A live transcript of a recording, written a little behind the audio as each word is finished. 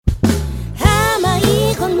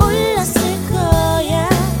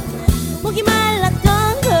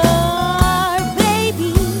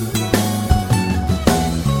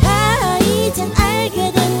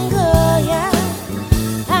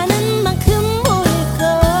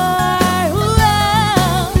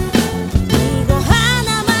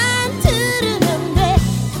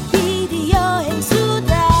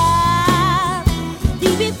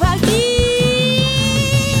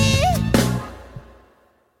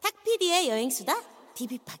PD의 여행수다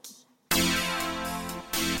디비파기.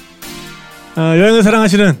 여행을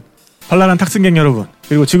사랑하시는 발랄한 탁승객 여러분,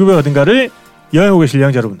 그리고 지구의 어딘가를 여행하고 계실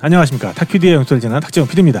여행자 여러분, 안녕하십니까. 탁PD의 여행수를 진행하는 탁재훈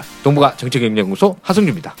PD입니다. 동북아 정책연구소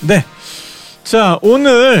하승주입니다. 네, 자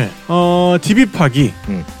오늘 디비파기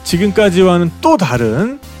지금까지와는 또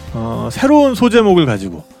다른 새로운 소제목을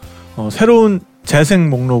가지고 새로운 재생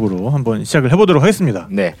목록으로 한번 시작을 해보도록 하겠습니다.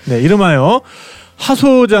 네, 이름하여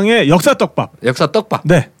하소장의 역사떡밥. 역사떡밥.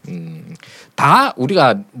 네. 다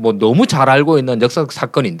우리가 뭐 너무 잘 알고 있는 역사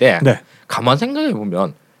사건인데 네. 가만 생각해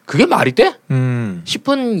보면 그게 말이 돼?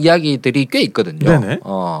 싶은 이야기들이 꽤 있거든요. 네네.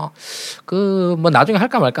 그 뭐 나중에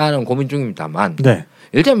할까 말까 하는 고민 중입니다만. 네.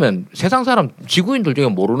 예를 들면 세상 사람 지구인들 중에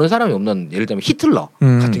모르는 사람이 없는 예를 들면 히틀러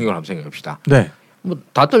같은 경우를 한번 생각해 봅시다. 네. 뭐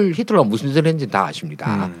다들 히틀러가 무슨 짓을 했는지 다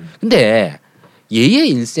아십니다. 근데 얘의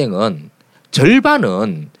일생은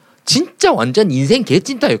절반은 진짜 완전 인생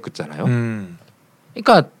개찐따였잖아요.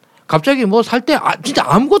 그러니까 갑자기 뭐 살 때 진짜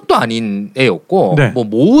아무것도 아닌 애였고, 네. 뭐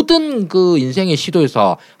모든 그 인생의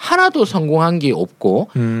시도에서 하나도 성공한 게 없고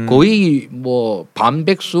거의 뭐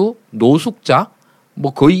반백수 노숙자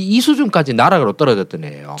뭐 거의 이 수준까지 나락으로 떨어졌던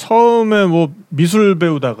애예요. 처음에 뭐 미술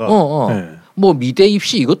배우다가 네. 뭐 미대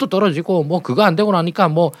입시 이것도 떨어지고 뭐 그거 안 되고 나니까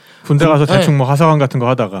뭐 군대 가서 대충 뭐 하사관 같은 거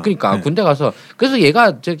하다가 그러니까 네. 군대 가서 그래서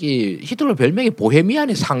얘가 저기 히틀러 별명이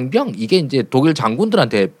보헤미안의 상병, 이게 이제 독일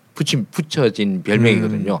장군들한테 붙여진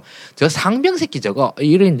별명이거든요. 저 상병 새끼 저거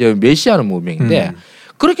이런 이제 메시아는 무명인데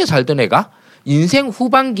그렇게 살던 애가 인생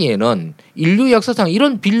후반기에는 인류 역사상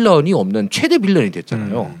이런 빌런이 없는 최대 빌런이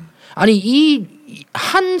됐잖아요. 아니 이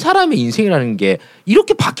한 사람의 인생이라는 게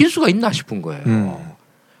이렇게 바뀔 수가 있나 싶은 거예요.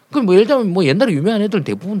 그럼 뭐 예를 들면 뭐 옛날에 유명한 애들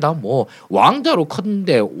대부분 다 뭐 왕자로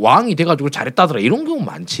컸는데 왕이 돼가지고 잘했다더라 이런 경우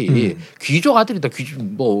많지. 귀족 아들이다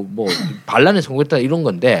뭐 반란에 성공했다 이런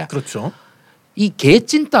건데. 그렇죠. 이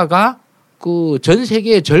개찐따가 그 전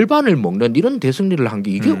세계의 절반을 먹는 이런 대승리를 한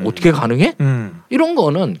게 이게 어떻게 가능해? 이런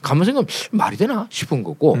거는 가만 생각하면 말이 되나 싶은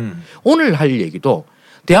거고 오늘 할 얘기도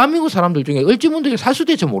대한민국 사람들 중에 을지문덕의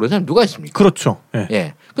살수대첩 모르는 사람 누가 있습니까? 그렇죠. 예.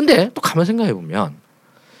 예. 근데 또 가만 생각해 보면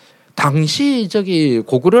당시 저기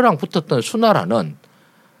고구려랑 붙었던 수나라는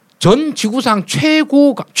전 지구상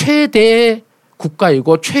최대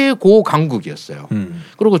국가이고 최고 강국이었어요.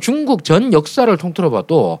 그리고 중국 전 역사를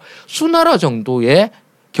통틀어봐도 수나라 정도의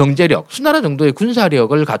경제력, 수나라 정도의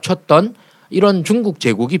군사력을 갖췄던 이런 중국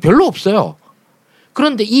제국이 별로 없어요.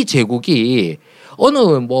 그런데 이 제국이 어느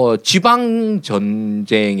뭐 지방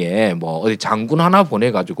전쟁에 뭐 어디 장군 하나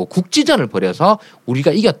보내가지고 국지전을 벌여서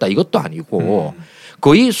우리가 이겼다 이것도 아니고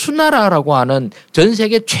거의 수나라라고 하는 전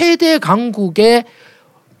세계 최대 강국의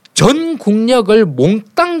전 국력을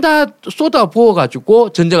몽땅 다 쏟아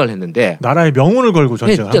부어가지고 전쟁을 했는데 나라의 명운을 걸고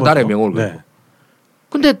전쟁을 한 거죠. 나라의 명운을 걸고. 네.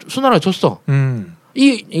 근데 수나라 졌어.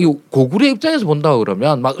 이 고구려 입장에서 본다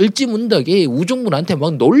그러면 막 을지문덕이 우중군한테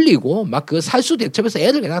막 놀리고 막 그 살수대첩에서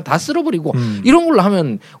애들 그냥 다 쓸어버리고 이런 걸로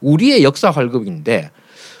하면 우리의 역사 활급인데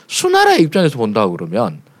수나라의 입장에서 본다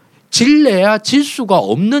그러면 질래야 질 수가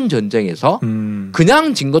없는 전쟁에서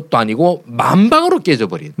그냥 진 것도 아니고 만방으로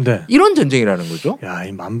깨져버린 네. 이런 전쟁이라는 거죠. 야,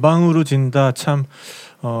 이 만방으로 진다 참.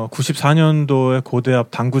 94년도에 고대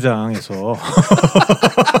앞 당구장에서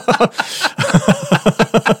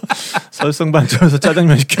설성반점에서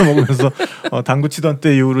짜장면 시켜 먹으면서 당구 치던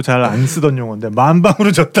때 이후로 잘 안 쓰던 용어인데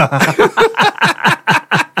만방으로 졌다.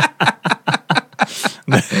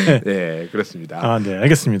 네. 네, 그렇습니다. 네,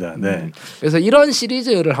 알겠습니다. 네. 그래서 이런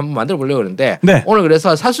시리즈를 한번 만들어 보려고 그러는데 네. 오늘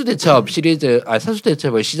그래서 살수대첩 시리즈,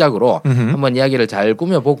 살수대첩을 시작으로 한번 이야기를 잘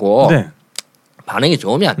꾸며보고 네. 반응이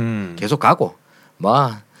좋으면 계속 가고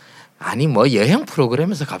뭐 아니 뭐 여행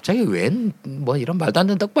프로그램에서 갑자기 웬 뭐 이런 말도 안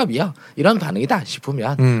되는 떡밥이야 이런 반응이다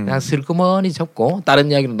싶으면 그냥 슬그머니 접고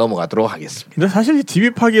다른 이야기로 넘어가도록 하겠습니다. 근데 사실 이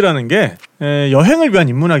디비파기라는 게 여행을 위한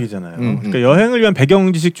인문학이잖아요. 그러니까 여행을 위한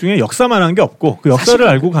배경 지식 중에 역사만한 게 없고 그 역사를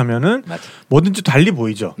알고 가면은 맞아. 뭐든지 달리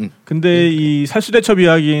보이죠. 근데 이 살수대첩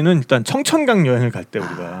이야기는 일단 청천강 여행을 갈 때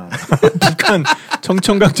우리가 북한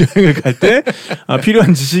청천강 여행을 갈 때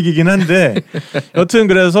필요한 지식이긴 한데 여튼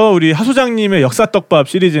그래서 우리 하소장님의 역사떡밥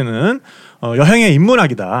시리즈는 여행의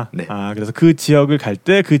인문학이다. 네. 그래서 그 지역을 갈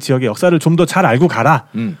때 그 지역의 역사를 좀 더 잘 알고 가라.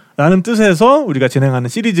 라는 뜻에서 우리가 진행하는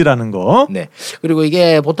시리즈라는 거. 네. 그리고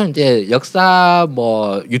이게 보통 이제 역사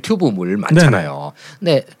뭐 유튜브물 많잖아요.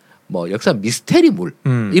 근데 뭐 역사 미스테리물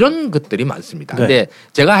이런 것들이 많습니다. 네. 근데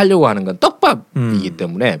제가 하려고 하는 건 떡밥이기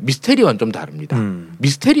때문에 미스테리와는 좀 다릅니다.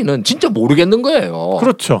 미스테리는 진짜 모르겠는 거예요.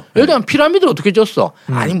 그렇죠. 예를 들면 피라미드를 어떻게 졌어?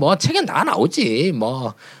 아니 뭐 책에 나오지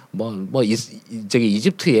저기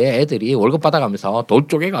이집트에 애들이 월급 받아가면서 돌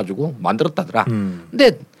쪼개가지고 만들었다더라.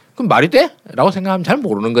 근데 그럼 말이 돼? 라고 생각하면 잘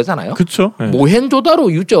모르는 거잖아요. 그렇죠. 네.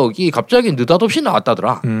 모헨조다로 유적이 갑자기 느닷없이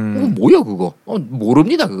나왔다더라. 뭐야 그거?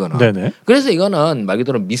 모릅니다 그거는. 네네. 그래서 이거는 말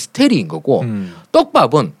그대로 미스테리인 거고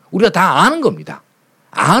떡밥은 우리가 다 아는 겁니다.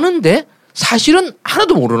 아는데 사실은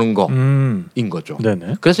하나도 모르는 거인 거죠.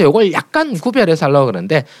 네네. 그래서 이걸 약간 구별해서 하려고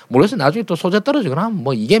그러는데 모르겠어요. 나중에 또 소재 떨어지거나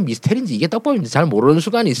뭐 이게 미스테리인지 이게 떡밥인지 잘 모르는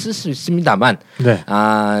순간이 있을 수 있습니다만 네.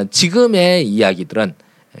 지금의 이야기들은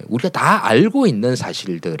우리가 다 알고 있는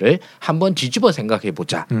사실들을 한번 뒤집어 생각해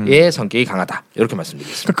보자의 성격이 강하다. 이렇게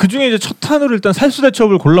말씀드리겠습니다. 그 중에 이제 첫 탄으로 일단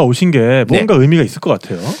살수대첩을 골라 오신 게 뭔가 의미가 있을 것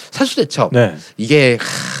같아요. 살수대첩. 네. 이게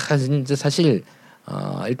진짜 사실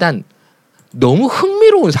일단 너무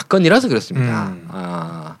흥미로운 사건이라서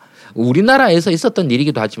그렇습니다. 우리나라에서 있었던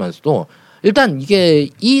일이기도 하지만서도 일단 이게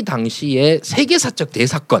이 당시에 세계사적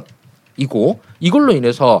대사건이고 이걸로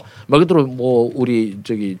인해서 말 그대로 뭐 우리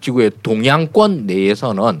저기 지구의 동양권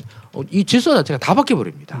내에서는 이 질서 자체가 다 바뀌어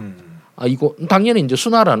버립니다. 이거 당연히 이제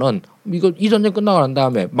수나라는 이거 이 전쟁 끝나고 난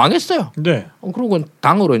다음에 망했어요. 네. 그리고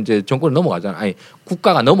당으로 이제 정권이 넘어가잖아요. 아니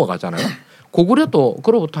국가가 넘어가잖아요. 고구려도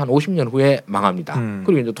그로부터 한 50년 후에 망합니다.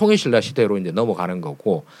 그리고 이제 통일신라 시대로 이제 넘어가는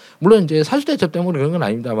거고, 물론 이제 살수대첩 때문에 그런 건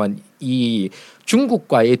아닙니다만 이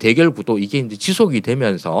중국과의 대결 구도 이게 이제 지속이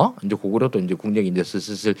되면서 이제 고구려도 이제 국력이 이제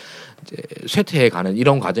슬슬 이제 쇠퇴해가는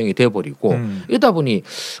이런 과정이 돼버리고 이러다 보니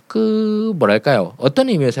그 뭐랄까요, 어떤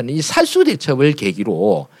의미에서는 이 살수대첩을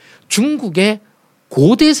계기로 중국의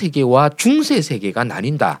고대 세계와 중세 세계가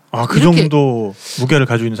나뉜다. 그 정도 무게를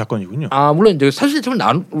가지고 있는 사건이군요. 물론 이제 살수대첩을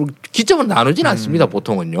기점으로 나누진 않습니다.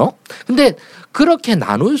 보통은요. 근데 그렇게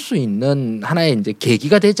나눌 수 있는 하나의 이제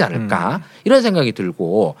계기가 되지 않을까 이런 생각이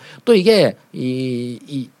들고, 또 이게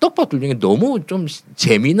이 떡밥들 중에 너무 좀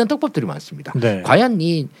재미있는 떡밥들이 많습니다. 네. 과연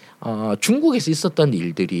이 중국에서 있었던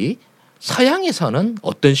일들이 서양에서는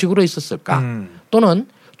어떤 식으로 있었을까? 또는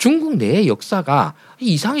중국 내의 역사가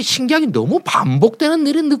이상하게 신기하게 너무 반복되는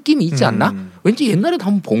이런 느낌이 있지 않나? 왠지 옛날에도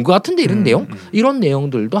한번 본 것 같은데 이런 내용? 이런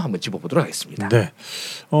내용들도 한번 짚어보도록 하겠습니다. 네.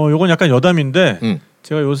 요건 약간 여담인데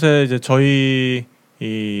제가 요새 이제 저희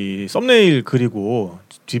이 썸네일 그리고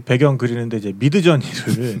뒷 배경 그리는데 이제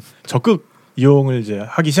미드저니를 적극 이용을 이제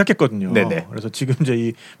하기 시작했거든요. 네네. 그래서 지금 이제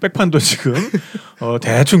이 백판도 지금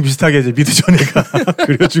대충 비슷하게 이제 미드저니가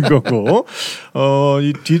그려준 거고,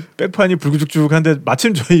 이 뒷 백판이 불구죽죽한데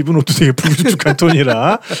마침 저희 입은 옷도 되게 불구죽죽한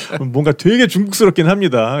톤이라 뭔가 되게 중국스럽긴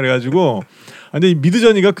합니다. 그래가지고 근데 이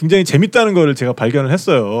미드저니가 굉장히 재밌다는 거를 제가 발견을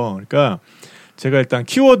했어요. 그러니까 제가 일단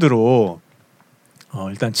키워드로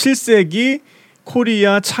일단 7세기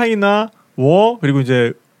코리아 차이나 워 그리고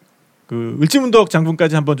이제 그 을지문덕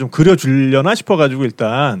장군까지 한번 좀 그려주려나 싶어가지고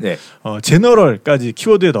일단 네. 제너럴까지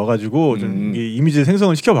키워드에 넣어가지고 좀 이 이미지를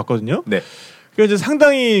생성을 시켜봤거든요. 네. 그래서 이제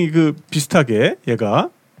상당히 그 비슷하게 얘가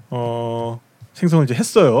생성을 이제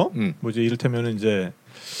했어요. 뭐 이제 이를테면은 이제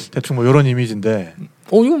대충 뭐 이런 이미지인데.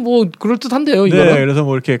 이거 뭐 그럴 듯한데요. 네. 이거는. 그래서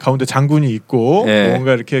뭐 이렇게 가운데 장군이 있고 네.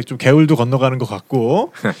 뭔가 이렇게 좀 개울도 건너가는 것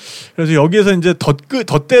같고. 그래서 여기에서 이제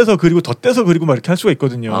덧대서 그리고 덧대서 그리고 막 이렇게 할 수가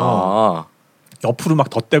있거든요. 옆으로 막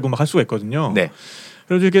덧대고 막 할 수가 있거든요. 네.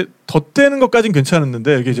 그래서 이렇게 덧대는 것까진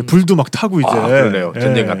괜찮았는데 이게 이제 불도 막 타고 이제 그러네요.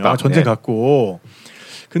 전쟁 같다. 전쟁 네. 같고.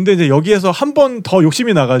 근데 이제 여기에서 한 번 더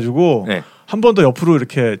욕심이 나가지고 네. 한 번 더 옆으로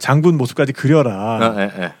이렇게 장군 모습까지 그려라.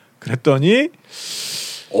 그랬더니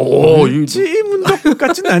을지문덕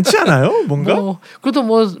같지는 않지 않아요? 뭔가? 그래도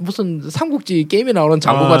뭐 무슨 삼국지 게임에 나오는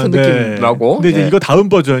장군 같은 네. 느낌이 나고. 근데 이제 이거 다음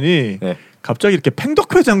버전이 갑자기 이렇게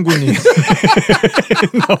팽덕회 장군이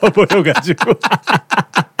나와버려가지고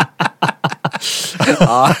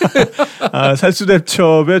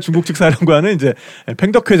살수대첩의 중국측 사령관은 이제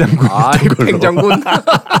팽덕회 장군 팽장군.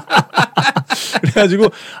 그래가지고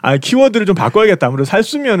키워드를 좀 바꿔야겠다. 아무래도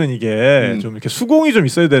살수면은 이게 좀 이렇게 수공이 좀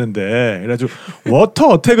있어야 되는데 그래가지고 워터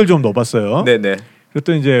어택을 좀 넣어봤어요. 네네.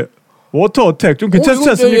 그랬더니 이제 워터 어택 좀 괜찮지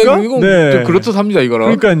않습니까? 네. 그렇듯합니다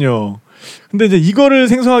이거는. 그러니까요. 근데 이제 이거를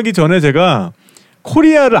생성하기 전에 제가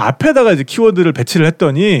코리아를 앞에다가 이제 키워드를 배치를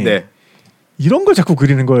했더니 이런 걸 자꾸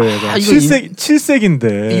그리는 거예요.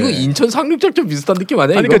 7세기인데. 이거 인천 상륙절 좀 비슷한 느낌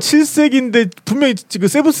아니에요? 그러니까 7세기인데 분명히 그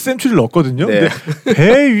세븐스 센츄리를 넣었거든요. 근데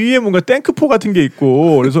배 위에 뭔가 탱크포 같은 게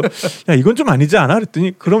있고 그래서 야 이건 좀 아니지 않아?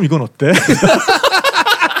 그랬더니 그럼 이건 어때?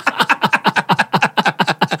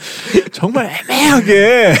 정말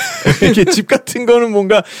애매하게 이렇게 집 같은 거는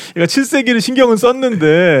뭔가 얘가 7세기를 신경은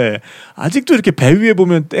썼는데 아직도 이렇게 배 위에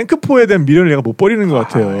보면 탱크포에 대한 미련을 얘가 못 버리는 것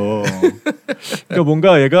같아요. 그러니까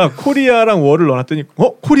뭔가 얘가 코리아랑 워를 넣어놨더니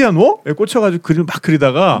코리안 워? 꽂혀가지고 그림을 막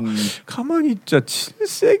그리다가 가만히 진짜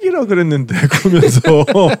 7세기라 그랬는데 그러면서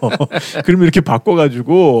그림을 이렇게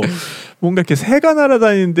바꿔가지고 뭔가 이렇게 새가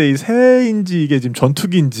날아다니는데 이 새인지 이게 지금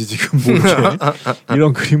전투기인지 지금 뭐 이렇게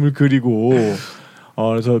이런 그림을 그리고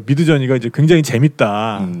그래서 미드저니가 이제 굉장히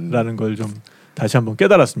재밌다라는 걸 좀 다시 한번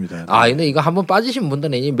깨달았습니다. 아, 근데 이거 한번 빠지신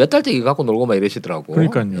분들은 몇 달째 이거 갖고 놀고 막 이러시더라고.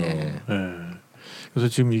 그러니까요. 예. 그래서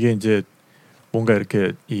지금 이게 이제 뭔가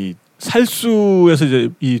이렇게 이 살수에서 이제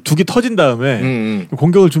이 두기 터진 다음에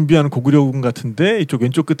공격을 준비하는 고구려군 같은데 이쪽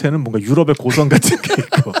왼쪽 끝에는 뭔가 유럽의 고성 같은 게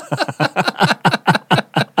있고.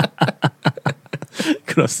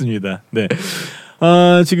 그렇습니다. 네.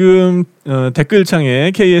 지금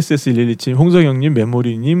댓글창에 KSS112님, 홍성영님,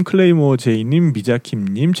 메모리님, 클레이모 제이님,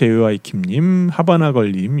 미자킴님, 제이와이킴님,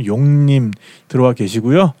 하바나걸님, 용님 들어와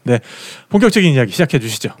계시고요. 네, 본격적인 이야기 시작해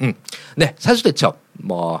주시죠. 네, 살수대첩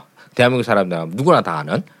뭐 대한민국 사람들 누구나 다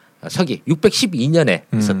아는 서기 612년에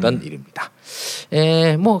있었던 일입니다.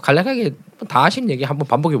 뭐 간략하게 다 아신 얘기 한번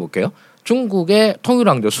반복해 볼게요. 중국의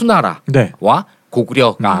통일왕조 수나라와 네.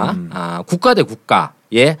 고구려가 국가 대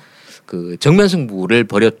국가의 그 정면 승부를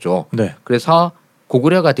벌였죠. 네. 그래서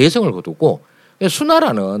고구려가 대승을 거두고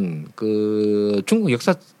수나라는 그 중국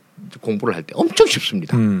역사 공부를 할 때 엄청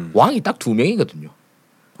쉽습니다. 왕이 딱 2명이거든요.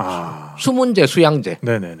 수문제, 수양제.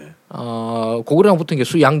 네네네. 고구려랑 붙은 게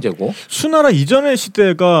수양제고. 수나라 이전의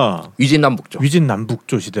시대가 위진남북조.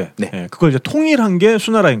 위진남북조 시대. 네. 네. 그걸 이제 통일한 게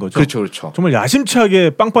수나라인 거죠. 그렇죠, 그렇죠. 정말 야심차게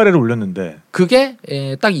빵빠레를 올렸는데. 그게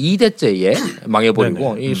딱 2대째에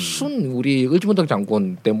망해버리고 네네. 우리 을지문덕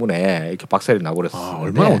장군 때문에 이렇게 박살이 나버렸어요.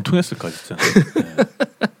 얼마나 원통했을까 진짜. 네.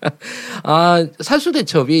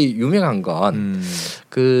 살수대첩이 유명한 건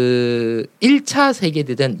그 1차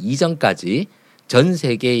세계대전 이전까지 전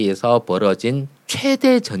세계에서 벌어진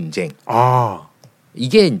최대 전쟁.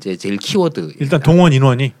 이게 이제 제일 키워드. 일단 동원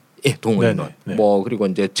인원이. 예, 동원 인원. 네. 뭐 그리고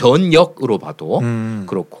이제 전역으로 봐도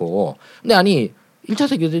그렇고. 근데 아니 1차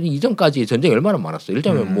세계대전 이전까지 전쟁이 얼마나 많았어요.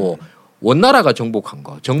 일단은 뭐 원나라가 정복한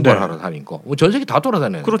거, 정벌하러 다닌 거, 뭐 전 세계 다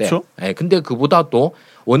돌아다녔는데. 그렇죠. 예, 근데 그보다 또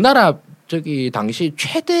원나라 당시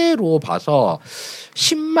최대로 봐서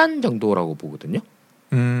 10만 정도라고 보거든요.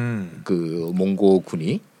 그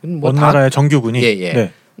몽고군이 뭐 원나라의 정규군이. 예.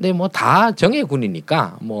 네. 근데 뭐 다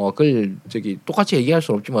정예군이니까 뭐 그걸 똑같이 얘기할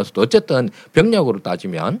수는 없지만 어쨌든 병력으로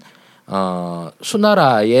따지면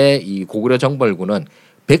수나라의 이 고구려 정벌군은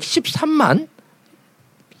 113만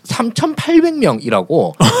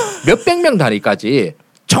 3,800명이라고 몇백 명 단위까지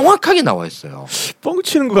정확하게 나와 있어요.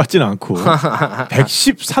 뻥치는 것 같지는 않고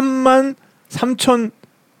 113만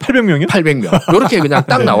 3,800명이요? 800명 이렇게 그냥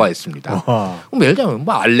딱 네. 나와 있습니다. 그럼 예를 들면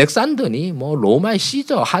뭐 알렉산더니 뭐 로마의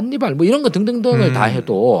시저, 한니발 뭐 이런 거 등등등을 다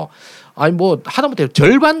해도 아니 뭐 하다못해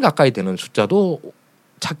절반 가까이 되는 숫자도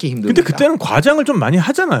찾기 힘듭니다. 근데 그때는 과장을 좀 많이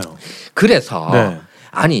하잖아요. 그래서 네.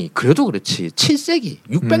 아니 그래도 그렇지 7세기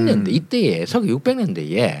 600년대 이때에 서기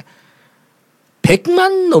 600년대에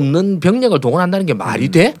 100만 넘는 병력을 동원한다는 게 말이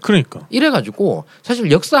돼? 그러니까. 이래가지고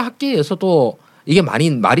사실 역사학계에서도 이게 말이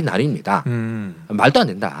나뉩니다. 말도 안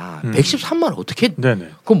된다. 113만 어떻게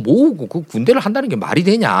그 모으고 그 군대를 한다는 게 말이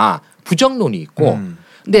되냐. 부정론이 있고.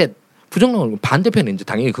 근데 부정론 반대편에 이제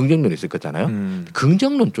당연히 긍정론이 있을 거잖아요.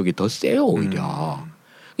 긍정론 쪽이 더 세요 오히려.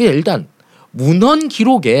 일단 문헌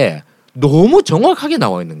기록에 너무 정확하게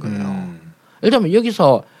나와 있는 거예요. 예를 들면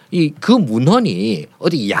여기서 그 문헌이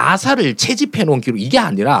어디 야사를 채집해 놓은 기록 이게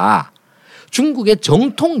아니라 중국의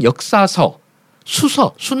정통 역사서,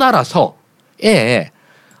 수서, 수나라서에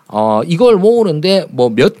이걸 모으는데 뭐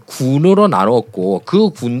몇 군으로 나눴고 그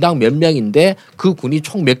군당 몇 명인데 그 군이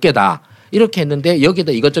총 몇 개다. 이렇게 했는데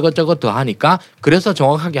여기다 이것저것 더 하니까 그래서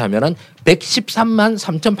정확하게 하면은 113만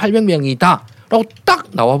 3,800명이다. 라고 딱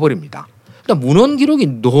나와버립니다. 그러니까 문헌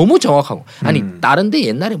기록이 너무 정확하고 아니 다른데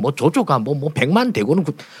옛날에 뭐 조조가 뭐 100만 대군은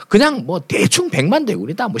그냥 뭐 대충 100만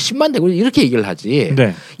대군이다 뭐 10만 대군 이렇게 얘기를 하지.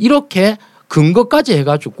 네. 이렇게 근거까지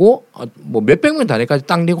해가지고 뭐 몇백 명 단위까지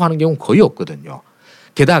딱 내고 하는 경우는 거의 없거든요.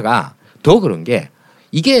 게다가 더 그런 게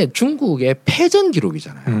이게 중국의 패전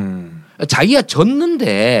기록이잖아요. 자기가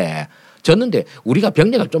졌는데 우리가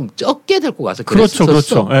병력을 좀 적게 데리고 가서 그렇죠.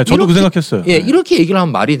 네, 저도 그 생각했어요. 예, 이렇게 얘기를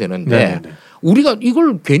하면 말이 되는데 네. 우리가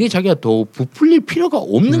이걸 괜히 자기가 더 부풀릴 필요가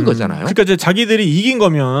없는 거잖아요. 그러니까 이제 자기들이 이긴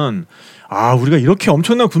거면 우리가 이렇게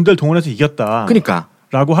엄청난 군대를 동원해서 이겼다. 그러니까.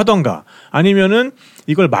 라고 하던가 아니면은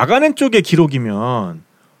이걸 막아낸 쪽의 기록이면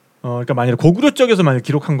그러니까 만약에 고구려 쪽에서 만약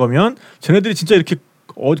기록한 거면 쟤네들이 진짜 이렇게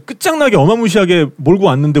끝장나게 어마무시하게 몰고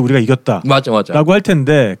왔는데 우리가 이겼다. 맞아. 라고 할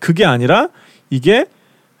텐데 그게 아니라 이게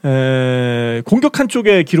공격한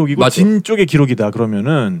쪽의 기록이고 맞아. 진 쪽의 기록이다.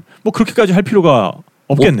 그러면은 뭐 그렇게까지 할 필요가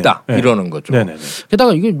없겠네. 없다. 네. 이러는 거죠. 네네네.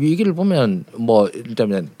 게다가 이게 얘기를 보면 뭐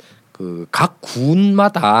일단은 그 각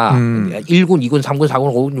군마다 1군, 2군, 3군,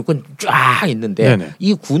 4군, 5군, 6군 쫙 있는데 네네.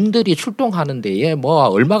 이 군들이 출동하는 데에 뭐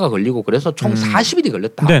얼마가 걸리고 그래서 총 40일이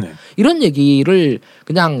걸렸다. 네네. 이런 얘기를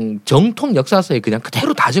그냥 정통 역사서에 그냥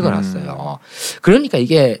그대로 다 적어놨어요. 그러니까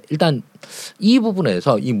이게 일단 이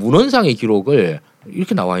부분에서 이 문헌상의 기록을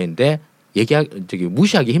이렇게 나와 있는데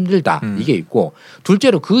무시하기 힘들다 이게 있고,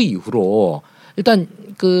 둘째로 그 이후로 일단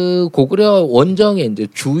그 고구려 원정의 이제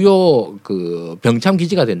주요 그 병참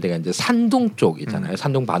기지가 된 데가 이제 산둥 쪽이잖아요.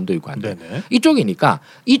 산둥 반도 있고 한데 이쪽이니까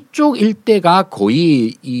이쪽 일대가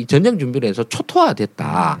거의 이 전쟁 준비를 해서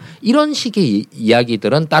초토화됐다. 이런 식의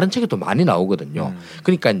이야기들은 다른 책에도 많이 나오거든요.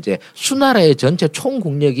 그러니까 이제 수나라의 전체 총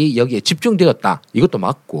국력이 여기에 집중되었다. 이것도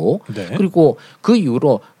맞고, 네. 그리고 그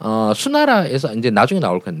이후로 수나라에서 이제 나중에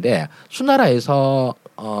나올 건데, 수나라에서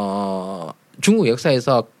중국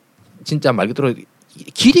역사에서 진짜 말 그대로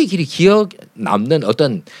길이 기억 남는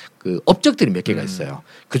어떤 그 업적들이 몇 개가 있어요.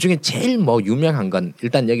 그 중에 제일 뭐 유명한 건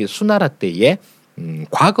일단 여기 수나라 때에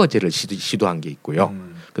과거제를 시도한 게 있고요.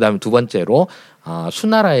 그다음에 두 번째로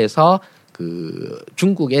수나라에서 그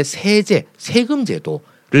중국의 세금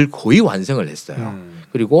제도를 거의 완성을 했어요.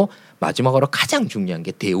 그리고 마지막으로 가장 중요한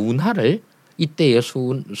게 대운하를 이때의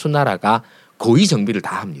수나라가 거의 정비를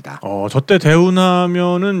다 합니다. 저때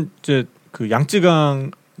대운하면은 이제 그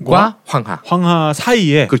양쯔강 과 황하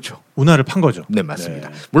사이에 그렇죠. 운하를 판 거죠. 네, 맞습니다.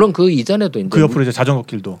 네. 물론 그 이전에도 이제 그 옆으로 이제 자전거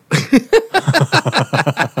길도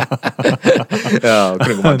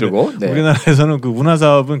그런 거 만들고. 네. 우리나라에서는 그 운하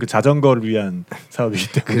사업은 그 자전거를 위한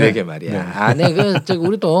사업이기 때문에. 그러게 말이야. 네.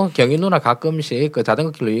 우리도 경인 누나 가끔씩 그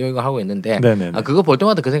자전거 길로 이용하고 있는데 그거 볼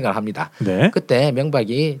때마다 그 생각을 합니다. 네. 그때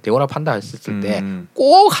명박이 대운하 판다 했을 때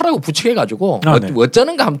꼭 하라고 부축해가지고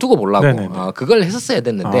어쩌는가 한번 두고 보려고 그걸 했었어야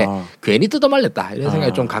됐는데 괜히 뜯어말렸다 이런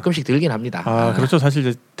생각이 좀 가끔씩 들긴 합니다. 그렇죠. 사실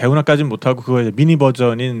이제 대운하까지는 못하고 그거 이제 미니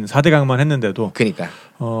버전인 4대강만 했는데도. 그러니까.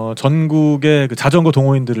 전국의 그 자전거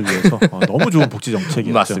동호인들을 위해서 너무 좋은 복지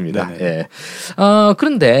정책이었죠. 맞습니다. 예.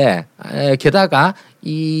 그런데 게다가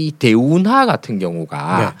이 대운하 같은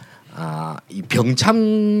경우가 이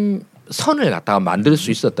병참 선을 갖다가 만들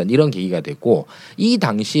수 있었던 이런 계기가 됐고, 이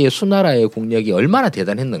당시에 수나라의 국력이 얼마나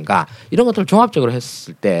대단했는가 이런 것들을 종합적으로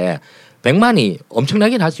했을 때 백만이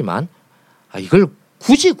엄청나긴 하지만 이걸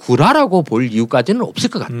굳이 구라라고 볼 이유까지는 없을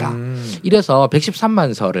것 같다. 이래서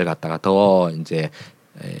 113만 서를 갖다가 더 이제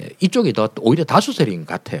이쪽이 더 오히려 다수설인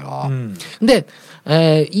것 같아요. 근데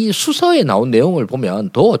이 수서에 나온 내용을 보면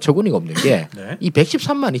더 어처구니가 없는 게 이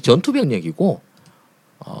 113만이 전투 병력이고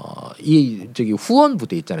이 후원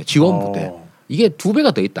부대 있잖아요. 지원 부대. 이게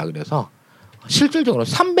 2배가 더 있다. 그래서 실질적으로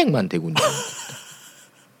 300만 대군이에요.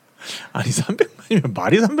 아니 300만이면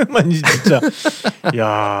말이 300만이지 진짜.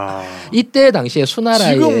 야. 이때 당시에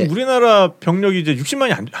수나라에 지금 우리나라 병력이 이제 60만이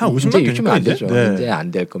한 50만 이제 안 되죠. 이제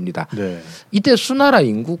안 될 겁니다. 이때 수나라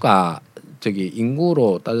인구가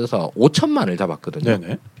인구로 따져서 5천만을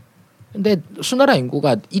잡았거든요. 근데 수나라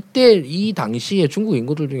인구가 이때 이 당시에 중국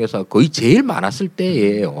인구들 중에서 거의 제일 많았을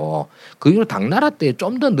때예요. 그 이후로 당나라 때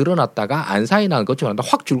좀 더 늘어났다가 안사이나 거쳐서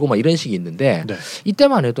확 줄고 막 이런 식이 있는데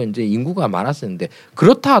이때만 해도 이제 인구가 많았었는데,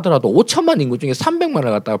 그렇다 하더라도 5천만 인구 중에 300만을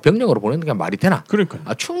갖다가 병력으로 보내는 게 말이 되나?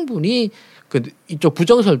 그러니까 충분히 그 이쪽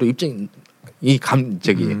부정설도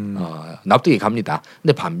납득이 갑니다.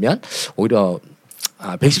 근데 반면 오히려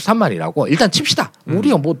 113만이라고 일단 칩시다.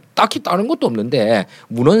 우리가 뭐 딱히 다른 것도 없는데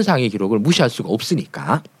문헌상의 기록을 무시할 수가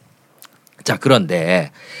없으니까. 자, 그런데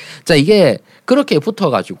이게 그렇게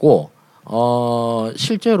붙어가지고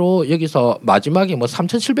실제로 여기서 마지막에 뭐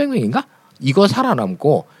 3,700명인가 이거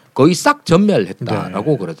살아남고 거의 싹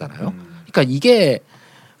전멸했다라고 그러잖아요. 그러니까 이게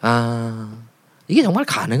정말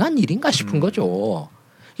가능한 일인가 싶은 거죠.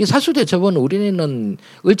 이 살수대첩은 우리는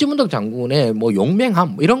을지문덕 장군의 뭐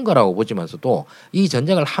용맹함 이런 거라고 보지만서도 이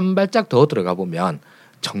전쟁을 한 발짝 더 들어가 보면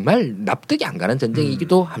정말 납득이 안 가는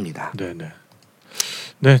전쟁이기도 합니다.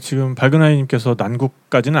 네, 지금 발근아이님께서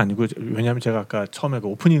난국까지는 아니고, 왜냐하면 제가 아까 처음에 그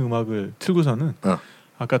오프닝 음악을 틀고서는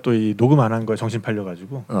아까 또 이 녹음 안 한 거에 정신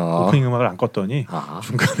팔려가지고 오프닝 음악을 안 껐더니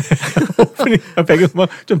중간에 오프닝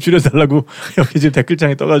배경음악 좀 줄여달라고 여기 지금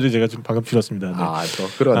댓글창에 떠가지고 제가 좀 방금 줄였습니다. 또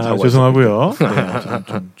그런 죄송하고요.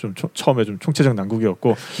 좀 처음에 좀 총체적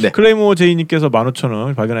난국이었고. 클레이모 제이님께서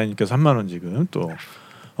 15,000원, 발견아이님께서 30,000원 지금 또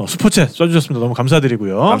슈퍼챗 써주셨습니다. 너무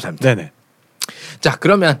감사드리고요. 감사합니다. 자,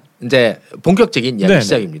 그러면 이제 본격적인 이야기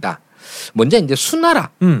시작입니다. 먼저 이제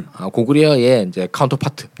수나라, 고구려의 이제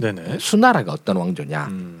카운터파트. 수나라가 어떤 왕조냐?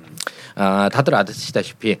 다들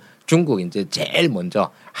아시다시피 중국 이제 제일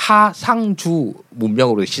먼저 하상주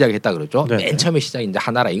문명으로 시작했다 그러죠. 맨 처음에 시작이 이제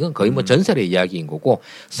하나라, 이건 거의 뭐 전설의 이야기인 거고,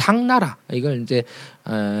 상나라 이걸 이제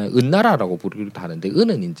은나라라고 부르기도 하는데,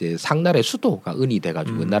 은은 이제 상나라의 수도가 은이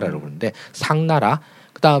돼가지고 은나라라고 부르는데, 상나라,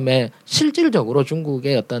 그다음에 실질적으로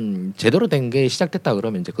중국의 어떤 제대로 된 게 시작됐다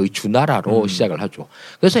그러면 이제 거의 주나라로 시작을 하죠.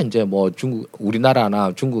 그래서 이제 뭐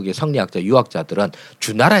우리나라나 중국의 성리학자, 유학자들은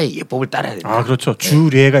주나라의 예법을 따라야 됩니다. 아, 그렇죠.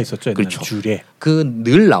 주례가 있었죠. 그렇죠. 주례. 그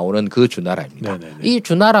늘 나오는 그 주나라입니다. 네네네. 이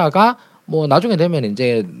주나라가 뭐 나중에 되면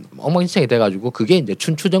이제 엉망진창이 돼가지고 그게 이제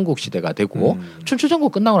춘추전국 시대가 되고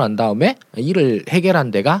춘추전국 끝나고 난 다음에 이를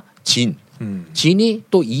해결한 데가 진이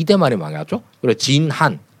또 2대 만에 망하죠. 그리고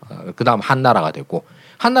진한 그다음 한나라가 되고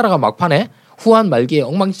한나라가 막판에 후한 말기에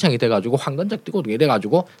엉망진창이 돼가지고 황건적 뜨고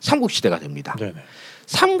돼가지고 삼국시대가 됩니다. 네네.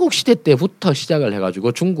 삼국시대 때부터 시작을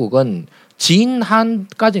해가지고 중국은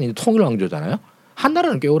진한까지는 통일왕조잖아요.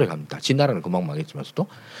 한나라는 꽤 오래 갑니다. 진나라는 금방 망했지만서도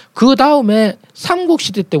그 다음에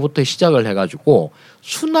삼국시대 때부터 시작을 해가지고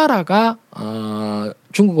수나라가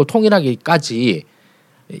중국을 통일하기까지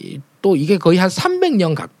또 이게 거의 한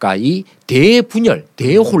 300년 가까이 대분열,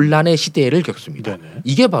 대혼란의 시대를 겪습니다. 네네.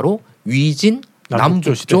 이게 바로 위진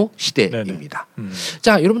남북조 시대입니다.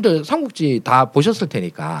 자, 여러분들 삼국지 다 보셨을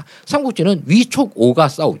테니까 삼국지는 위촉오가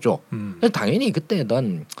싸우죠. 당연히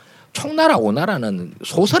그때는 총나라 오나라는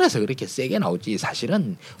소설에서 그렇게 세게 나오지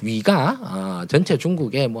사실은 위가 전체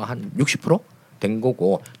중국의 뭐 한 60% 된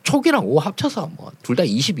거고 촉이랑 오 합쳐서 뭐 둘 다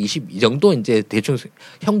 20 이 정도 이제 대충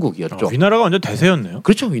형국이었죠. 위나라가 완전 대세였네요.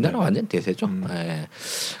 그렇죠. 위나라 완전 대세죠. 네.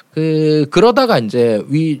 그러다가 이제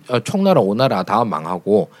총나라 오나라 다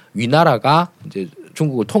망하고 위나라가 이제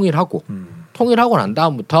중국을 통일하고 난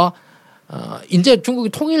다음부터 이제 중국이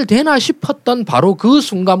통일되나 싶었던 바로 그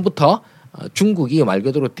순간부터 중국이 말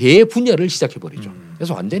그대로 대분열을 시작해버리죠.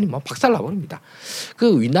 그래서 완전히 막 박살나버립니다.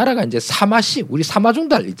 그 위나라가 이제 사마씨, 우리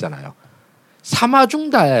사마중달 있잖아요.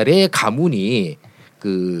 사마중달의 가문이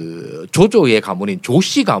그 조조의 가문인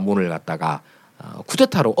조씨 가문을 갖다가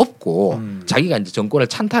쿠데타로 엎고 자기가 이제 정권을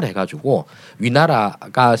찬탈해가지고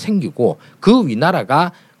위나라가 생기고 그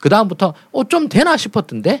위나라가 그 다음부터 좀 되나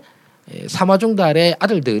싶었던데 사마중달의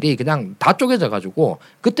아들들이 그냥 다 쪼개져가지고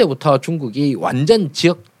그때부터 중국이 완전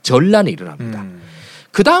지역 전란이 일어납니다.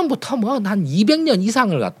 그 다음부터 뭐 한 200년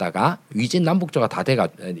이상을 갖다가 위진 남북조가 다 돼가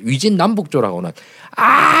위진 남북조라고는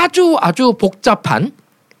아주 복잡한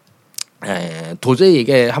도저히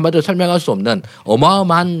이게 한마디로 설명할 수 없는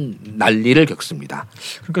어마어마한 난리를 겪습니다.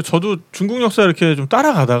 그러니까 저도 중국 역사 이렇게 좀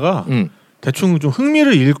따라가다가 대충 좀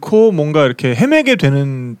흥미를 잃고 뭔가 이렇게 헤매게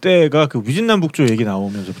되는 때가 그 위진남북조 얘기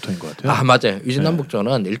나오면서부터인 것 같아요. 아, 맞아요.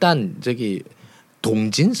 위진남북조는 일단 저기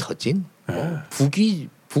동진, 서진, 뭐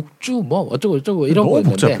북주 뭐 어쩌고 이런 거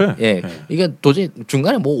있는데 복잡해. 이게 도저히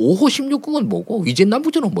중간에 뭐 5호 16국은 뭐고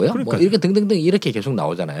위진남북조는 뭐야? 뭐 이렇게 등등등 이렇게 계속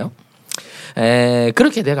나오잖아요.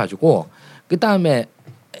 그렇게 돼가지고 그 다음에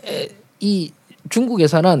이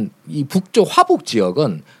중국에서는 이 북쪽 화북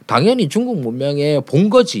지역은 당연히 중국 문명의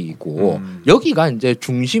본거지이고 여기가 이제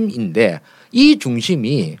중심인데 이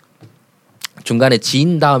중심이 중간에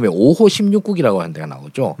진 다음에 5호 16국이라고 하는 데가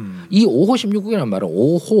나오죠. 이 5호 16국이라는 말은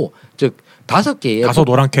 5호 즉 5개의 다섯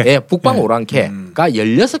오랑캐. 북방 오랑캐가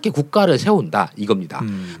 16개 국가를 세운다 이겁니다.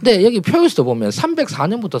 근데 여기 표에서 보면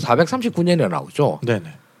 304년부터 439년이나 나오죠. 네네.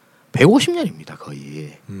 150년입니다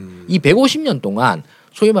거의. 이 150년 동안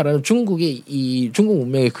소위 말하는 중국의 이 중국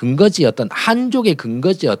문명의 근거지였던 한족의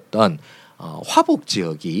근거지였던 화북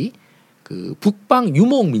지역이 그 북방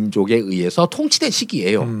유목 민족에 의해서 통치된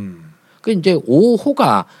시기예요. 그 이제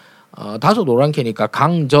 5호가 다소 오랑캐니까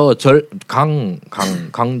강족,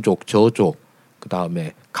 저족, 그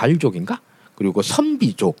다음에 갈족인가? 그리고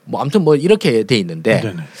선비족, 뭐 아무튼 뭐 이렇게 돼 있는데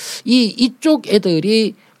네네. 이쪽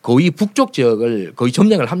애들이 거의 북쪽 지역을 거의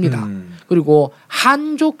점령을 합니다. 그리고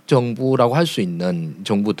한족 정부라고 할 수 있는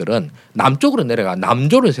정부들은 남쪽으로 내려가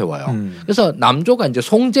남조를 세워요. 그래서 남조가 이제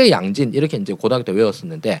송제, 양진 이렇게 이제 고등학교 때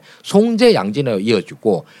외웠었는데 송제, 양진에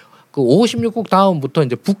이어지고 그 5호 16국 다음부터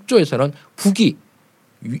이제 북조에서는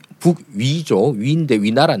북위조, 위인데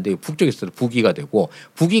위나라인데 북쪽에서 북위가 되고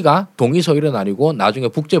북위가 동이서유로 나뉘고 나중에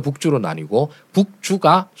북제, 북주로 나뉘고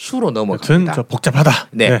북주가 수로 넘어갑니다. 여튼 복잡하다.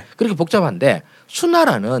 네, 그렇게 복잡한데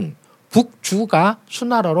수나라는 북주가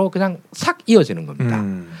수나라로 그냥 싹 이어지는 겁니다.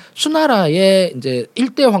 수나라의 이제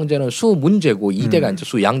 1대 황제는 수문제고 2대가 이제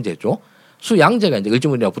수양제죠. 수양제가 이제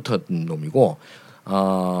을지문이랑 붙었던 놈이고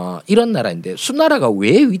이런 나라인데 수나라가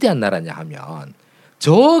왜 위대한 나라냐 하면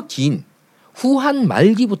저 긴 후한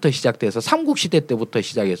말기부터 시작돼서 삼국시대 때부터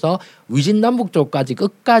시작해서 위진남북조까지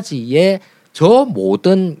끝까지의 저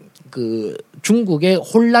모든 그 중국의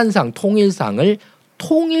혼란상 통일상을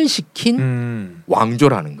통일시킨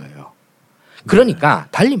왕조라는 거예요. 그러니까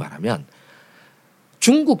달리 말하면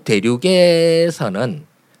중국 대륙에서는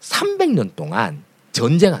 300년 동안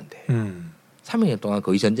전쟁한대요. 300년 동안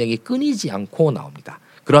거의 전쟁이 끊이지 않고 나옵니다.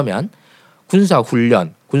 그러면 군사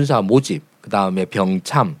훈련, 군사 모집, 그다음에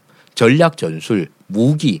병참, 전략 전술,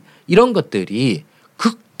 무기 이런 것들이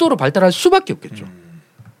극도로 발달할 수밖에 없겠죠.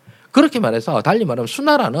 그렇게 말해서 달리 말하면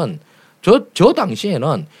수나라는 저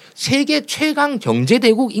당시에는 세계 최강 경제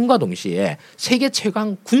대국인과 동시에 세계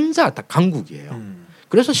최강 군사 강국이에요.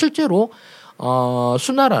 그래서 실제로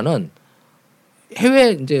수나라는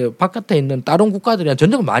해외 이제 바깥에 있는 다른 국가들이랑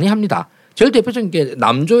전쟁을 많이 합니다. 제일 대표적인 게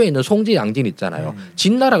남조에 있는 송지 양진 있잖아요.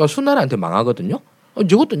 진나라가 수나라한테 망하거든요.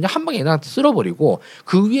 저것도 이제 한 방에 그냥 쓸어버리고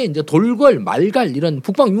그 위에 이제 돌궐, 말갈 이런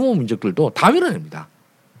북방 유목 민족들도 다 밀어냅니다.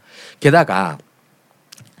 게다가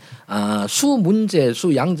수문제,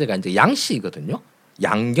 수양제가 이제 양씨거든요.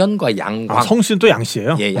 양견과 양광. 성씨는 또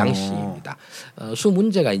양씨예요? 예, 양씨입니다.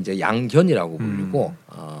 수문제가 이제 양견이라고 불리고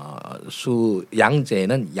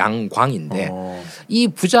수양제는 양광인데 이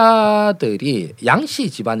부자들이 양씨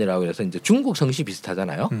집안이라고 해서 이제 중국 성씨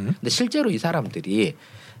비슷하잖아요. 근데 실제로 이 사람들이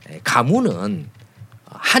가문은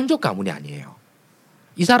한족 가문이 아니에요.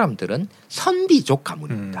 이 사람들은 선비족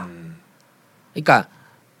가문입니다. 그러니까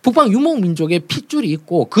북방 유목 민족의 핏줄이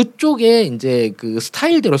있고 그쪽에 이제 그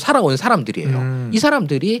스타일대로 살아온 사람들이에요. 이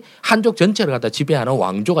사람들이 한족 전체를 갖다 지배하는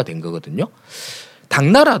왕조가 된 거거든요.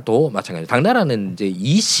 당나라도 마찬가지예요. 당나라는 이제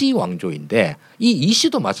이씨 왕조인데 이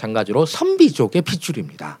이씨도 마찬가지로 선비족의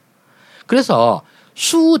핏줄입니다. 그래서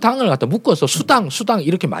수당을 갖다 묶어서 수당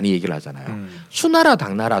이렇게 많이 얘기를 하잖아요. 수나라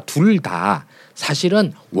당나라 둘 다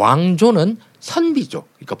사실은 왕조는 선비족,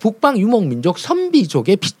 그러니까 북방 유목 민족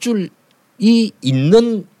선비족의 핏줄이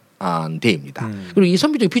있는 데입니다. 그리고 이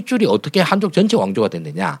선비족 핏줄이 어떻게 한족 전체 왕조가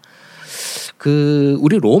됐느냐? 그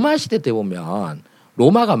우리 로마 시대 때 보면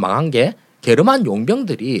로마가 망한 게 게르만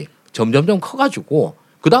용병들이 점점점 커가지고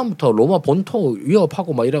그 다음부터 로마 본토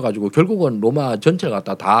위협하고 막 이래가지고 결국은 로마 전체를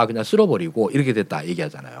갖다 다 그냥 쓸어버리고 이렇게 됐다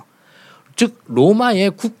얘기하잖아요. 즉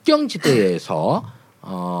로마의 국경지대에서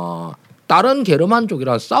다른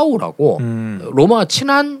게르만족이랑 싸우라고 로마가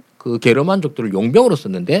친한 그 게르만족들을 용병으로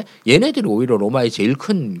썼는데 얘네들이 오히려 로마의 제일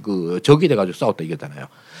큰 그 적이 돼가지고 싸웠다 이거잖아요.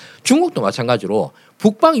 중국도 마찬가지로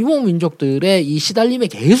북방 유목 민족들의 이 시달림에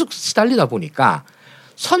계속 시달리다 보니까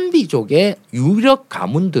선비족의 유력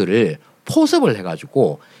가문들을 포섭을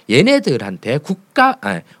해가지고 얘네들한테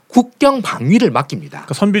국경 방위를 맡깁니다.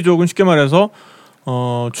 그러니까 선비족은 쉽게 말해서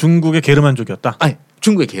중국의 게르만족이었다. 아니,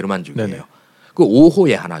 중국의 게르만족이에요. 네네. 그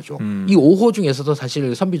 5호의 하나죠. 이 5호 중에서도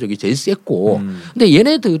사실 선비족이 제일 셌고, 근데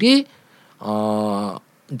얘네들이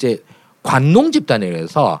이제 관농 집단에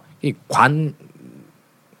서 이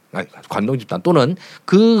관농 집단 또는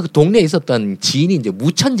그 동네에 있었던 지인이 이제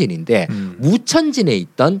무천진인데 무천진에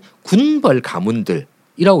있던 군벌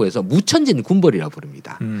가문들이라고 해서 무천진 군벌이라고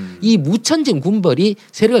부릅니다. 이 무천진 군벌이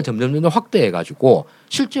세력을 점점 확대해가지고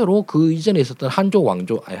실제로 그 이전에 있었던 한족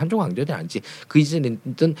왕조는 아니지 그 이전에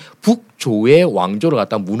있던 북조의 왕조를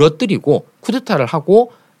갖다 무너뜨리고 쿠데타를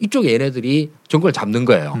하고 이쪽에 얘네들이 정권을 잡는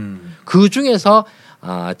거예요. 그 중에서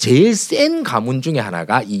제일 센 가문 중에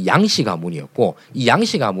하나가 이 양씨 가문이었고 이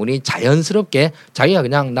양씨 가문이 자연스럽게 자기가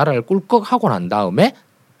그냥 나라를 꿀꺽하고 난 다음에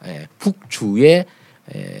북주의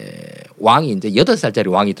왕이 이제 8살짜리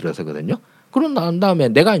왕이 들어서거든요. 그러고 난 다음에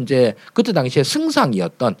내가 이제 그때 당시에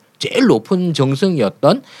승상이었던 제일 높은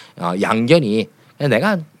정승이었던 양견이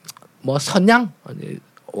내가 뭐 선양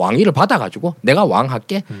왕위를 받아가지고 내가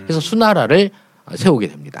왕할게 해서 수나라를 세우게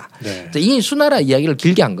됩니다. 네. 이 수나라 이야기를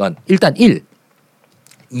길게 한 건 일단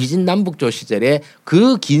위진남북조 시절에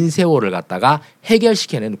그 긴 세월을 갖다가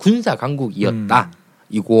해결시켜낸 군사 강국이었다.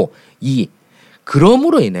 이고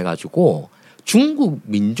그럼으로 인해 가지고 중국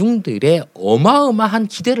민중들의 어마어마한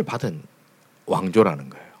기대를 받은 왕조라는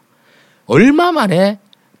거예요. 얼마 만에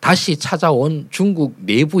다시 찾아온 중국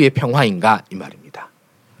내부의 평화인가 이 말입니다.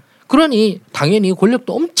 그러니 당연히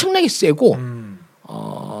권력도 엄청나게 세고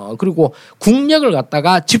그리고 국력을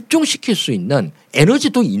갖다가 집중시킬 수 있는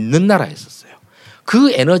에너지도 있는 나라였었어요.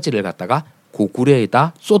 그 에너지를 갖다가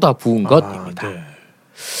고구려에다 쏟아 부은 것입니다. 네.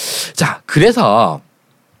 자, 그래서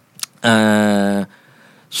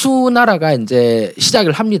수나라가 이제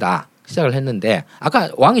시작을 합니다. 시작을 했는데 아까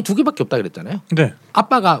왕이 2개밖에 없다 그랬잖아요. 네.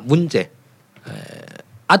 아빠가 문제,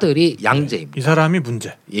 아들이 양제입니다. 이 사람이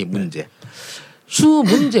문제. 예, 문제.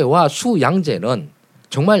 수문제와 수양제는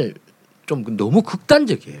정말 좀 너무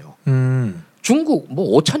극단적이에요. 중국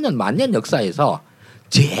뭐 5,000년 만년 역사에서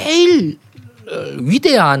제일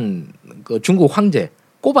위대한 그 중국 황제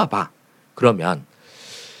꼽아봐. 그러면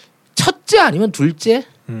첫째 아니면 둘째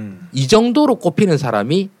이 정도로 꼽히는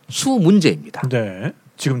사람이 수문제입니다. 네.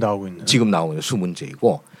 지금 나오고 있는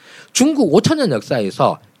수문제이고 중국 5,000년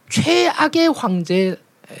역사에서 최악의 황제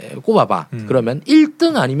꼽아봐. 그러면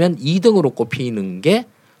 1등 아니면 2등으로 꼽히는 게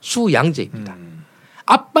수양제입니다.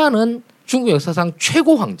 아빠는 중국 역사상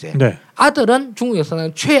최고 황제, 네. 아들은 중국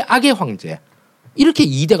역사상 최악의 황제. 이렇게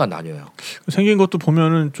 2대가 나뉘어요. 생긴 것도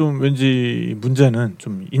보면은 좀 왠지 문제는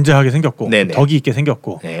좀 인자하게 생겼고 네네. 덕이 있게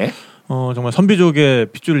생겼고 네. 정말 선비족의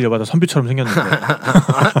핏줄을 이어받아 선비처럼 생겼는데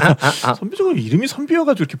선비족은 이름이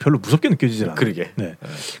선비여가지고 이렇게 별로 무섭게 느껴지질 않아요. 그러게. 네.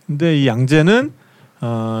 근데 이 양제는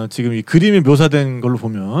지금 이 그림에 묘사된 걸로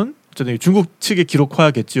보면 어쨌든 중국 측의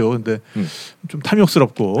기록화겠지요. 근데 좀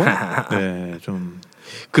탐욕스럽고 네, 좀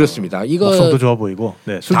그렇습니다. 이거 먹성도 좋아 보이고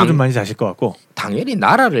네, 술도 좀 많이 자실 것 같고 당연히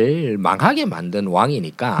나라를 망하게 만든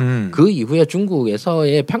왕이니까 그 이후에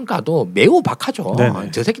중국에서의 평가도 매우 박하죠.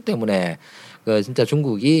 네네. 저 새끼 때문에 진짜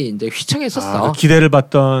중국이 이제 휘청했었어. 그 기대를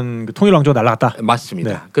받던 그 통일 왕조가 날아갔다.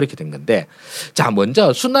 맞습니다. 네. 그렇게 된 건데, 자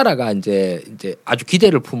먼저 수나라가 이제 아주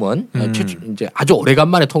기대를 품은 이제 아주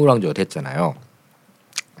오래간만에 통일 왕조가 됐잖아요.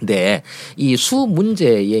 근데 이 수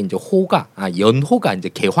문제의 이제 호가 연호가 이제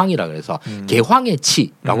개황이라 그래서 개황의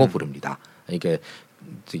치라고 부릅니다. 이게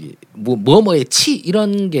뭐뭐의 치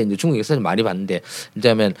이런 게 이제 중국에서 많이 봤는데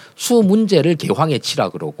이제면 수 문제를 개황의 치라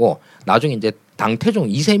그러고 나중에 이제 당태종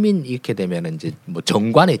이세민 이렇게 되면 이제 뭐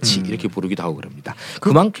정관의 치 이렇게 부르기도 하고 그럽니다.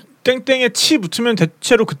 그만큼 땡땡에 치 붙으면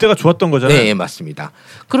대체로 그때가 좋았던 거잖아요. 네, 맞습니다.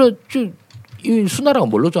 그렇죠. 이 수나라가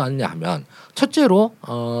뭘로 좋았냐 하면 첫째로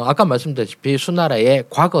아까 말씀드렸다시피 수나라의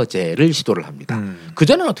과거제를 시도를 합니다. 그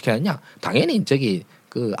전에는 어떻게 하냐? 당연히 저기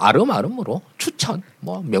그 아름아름으로 추천,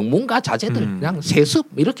 뭐 명문가 자제들 그냥 세습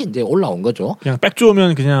이렇게 이제 올라온 거죠. 그냥 백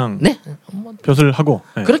좋으면 그냥 네, 뭐 벼슬 하고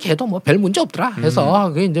네. 그렇게 해도 뭐 별 문제 없더라 해서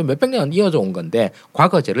그게 이제 몇백 년 이어져 온 건데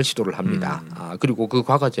과거제를 시도를 합니다. 그리고 그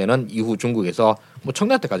과거제는 이후 중국에서 뭐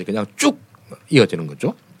청나라 때까지 그냥 쭉 이어지는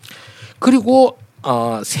거죠. 그리고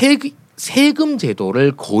세금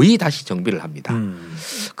제도를 거의 다시 정비를 합니다.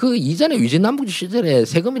 그 이전에 위진남북 시절에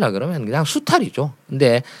세금이라 그러면 그냥 수탈이죠.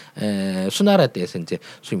 근데 수나라 때에서 이제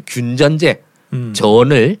균전제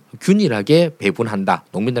전을 균일하게 배분한다.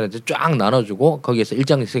 농민들한테 쫙 나눠주고 거기에서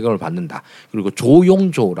일정 세금을 받는다. 그리고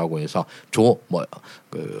조용조라고 해서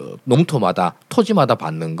그 농토마다 토지마다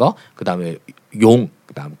받는 거, 그다음에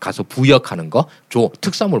그다음 가서 부역하는 거,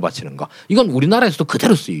 특산물 바치는 거. 이건 우리나라에서도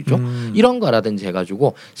그대로 쓰이죠. 이런 거라든지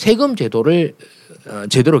해가지고 세금 제도를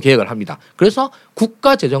제대로 계획을 합니다. 그래서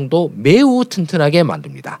국가 재정도 매우 튼튼하게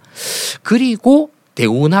만듭니다. 그리고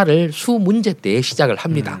대운하를 수문제 때에 시작을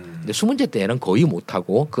합니다. 근데 수문제 때에는 거의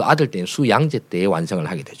못하고 그 아들 때인 수양제 때에 완성을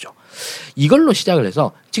하게 되죠. 이걸로 시작을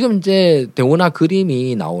해서 지금 이제 대운하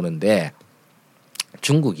그림이 나오는데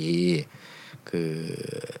중국이 그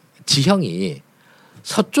지형이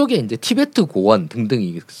서쪽에 이제 티베트 고원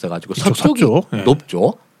등등이 있어가지고 서쪽이 네.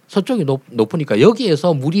 높죠. 서쪽이 높으니까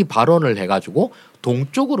여기에서 물이 발원을 해가지고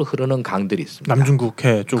동쪽으로 흐르는 강들이 있습니다.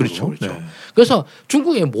 남중국해 쪽으로. 그렇죠. 네. 그래서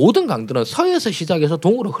중국의 모든 강들은 서에서 시작해서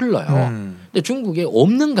동으로 흘러요. 근데 중국에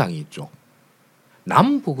없는 강이 있죠.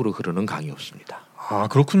 남북으로 흐르는 강이 없습니다. 아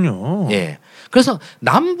그렇군요. 예. 그래서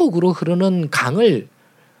남북으로 흐르는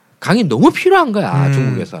강이 너무 필요한 거야.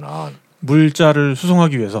 중국에서는. 물자를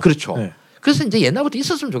수송하기 위해서. 그렇죠. 네. 그래서 이제 옛날부터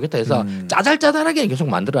있었으면 좋겠다 해서 짜잘짜잘하게 계속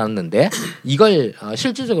만들어놨는데 이걸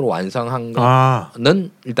실질적으로 완성한 거는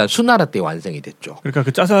일단 수나라 때 완성이 됐죠. 그러니까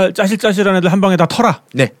그 짜실짜실한 애들 한 방에 다 털어.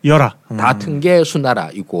 네. 이어라. 다 튼 게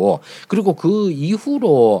수나라이고 그리고 그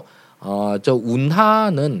이후로 저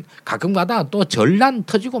운하는 가끔가다 또 전란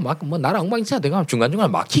터지고 막 뭐 나라 엉망진창 되고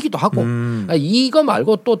중간중간 막히기도 하고 이거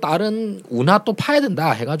말고 또 다른 운하 또 파야 된다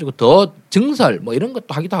해가지고 더 증설 뭐 이런 것도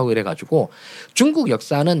하기도 하고 이래가지고 중국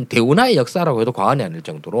역사는 대운하의 역사라고 해도 과언이 아닐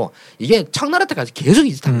정도로 이게 청나라 때까지 계속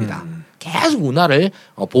있었답니다. 계속 운하를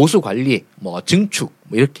보수 관리 뭐 증축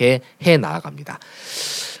뭐 이렇게 해 나아갑니다.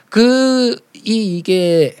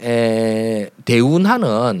 이게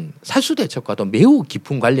대운하는 살수대첩과도 매우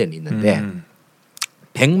깊은 관련이 있는데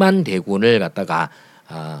 100만 대군을 갖다가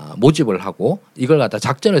모집을 하고 이걸 갖다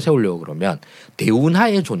작전을 세우려고 그러면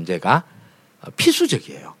대운하의 존재가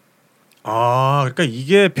필수적이에요. 아, 그러니까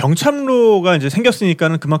이게 병참로가 이제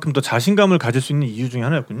생겼으니까는 그만큼 더 자신감을 가질 수 있는 이유 중에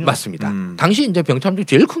하나였군요. 맞습니다. 당시 이제 병참로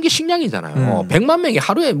제일 큰 게 식량이잖아요. 100만 명이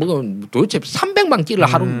하루에 뭐 도대체 300만 끼를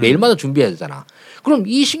하루 매일마다 준비해야 되잖아. 그럼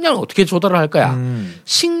이 식량을 어떻게 조달을 할 거야?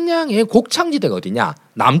 식량의 곡창지대가 어디냐?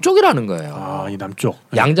 남쪽이라는 거예요. 아, 이 남쪽.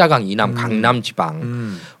 양자강 이남 강남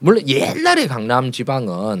지방. 물론 옛날에 강남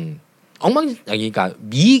지방은 그러니까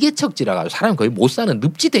미개척지라 가지고 사람이 거의 못 사는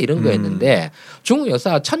늪지대 이런 거였는데 중국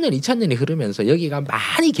역사 1000년 2000년이 흐르면서 여기가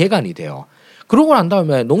많이 개간이 돼요. 그러고 난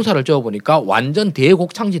다음에 농사를 지어보니까 완전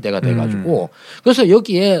대곡창지대가 돼가지고 그래서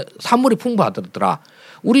여기에 산물이 풍부하더라.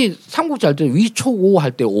 우리 삼국지 할 때 위초오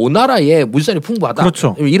할 때 오나라에 물살이 풍부하다.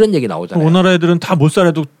 그렇죠. 이런 얘기 나오잖아요. 오나라 애들은 다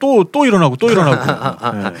못살해도 또 일어나고 또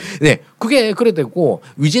일어나고. 네, 그게 그래 되고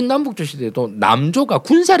위진남북조 시대도 남조가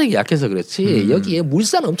군사력이 약해서 그렇지 여기에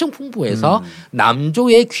물산 엄청 풍부해서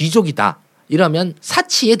남조의 귀족이다. 이러면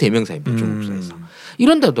사치의 대명사입니다. 중국에서.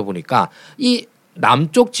 이런 데도 보니까 이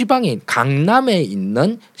남쪽 지방인 강남에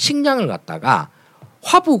있는 식량을 갖다가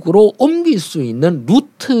화북으로 옮길 수 있는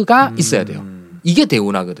루트가 있어야 돼요. 이게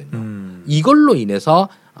대운하거든요. 이걸로 인해서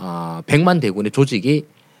백만대군의 조직이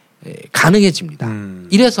가능해집니다.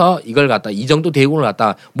 이래서 이걸 갖다 이 정도 대군을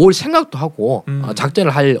갖다 뭘 생각도 하고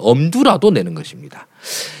작전을 할 엄두라도 내는 것입니다.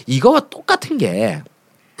 이거와 똑같은 게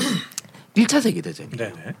 1차 세계대전이에요.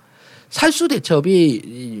 네네.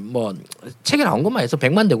 살수대첩이 뭐 책에 나온 것만 해서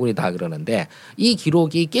 100만 대군이다 그러는데 이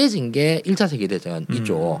기록이 깨진 게 1차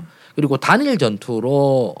세계대전이죠. 그리고 단일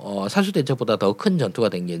전투로 살수대첩보다 더 큰 전투가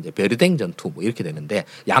된 게 이제 베르댕 전투 뭐 이렇게 되는데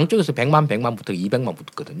양쪽에서 100만 붙고 200만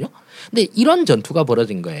붙거든요. 근데 이런 전투가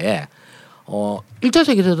벌어진 거에 1차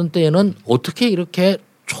세계대전 때에는 어떻게 이렇게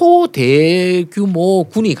초대규모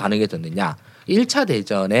군이 가능해졌느냐. 1차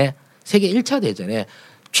대전에 세계 1차 대전에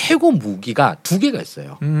최고 무기가 2개가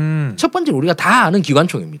있어요. 첫 번째는 우리가 다 아는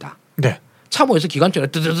기관총입니다. 네. 참호에서 기관총을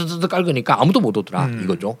뜨뜨뜨뜨 깔거니까 아무도 못 오더라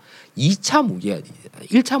이거죠. 2차 무기가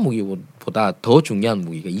 1차 무기보다 더 중요한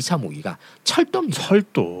무기가 2차 무기가 철도입니다.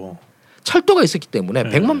 철도가 있었기 때문에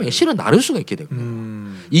 100만 명이 실어 나눌 수가 있게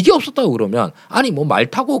되거든요. 이게 없었다고 그러면 아니 뭐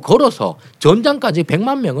말 타고 걸어서 전장까지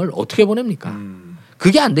 100만 명을 어떻게 보냅니까?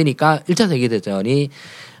 그게 안 되니까 1차 세계대전이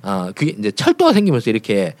그게 이제 철도가 생기면서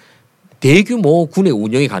이렇게 대규모 군의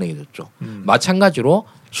운영이 가능해졌죠. 마찬가지로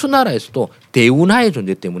수나라에서도 대운하의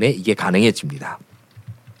존재 때문에 이게 가능해집니다.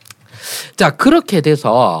 자, 그렇게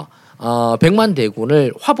돼서 100만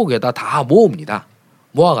대군을 화북에다 다 모읍니다.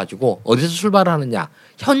 모아가지고 어디서 출발을 하느냐?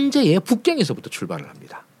 현재의 북경에서부터 출발을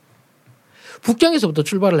합니다. 북경에서부터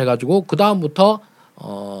출발을 해가지고 그 다음부터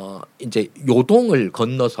이제 요동을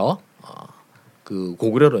건너서 그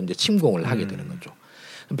고구려로 이제 침공을 하게 되는 거죠.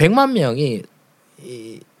 100만 명이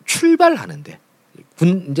출발하는데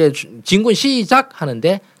이제 진군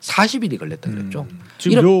시작하는데 40일이 걸렸다 그랬죠.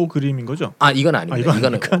 지금 요 그림인 거죠? 이건 아닙니다.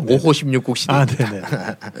 이거는 5호 16국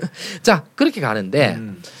시대입니다. 자, 그렇게 가는데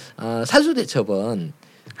살수대첩은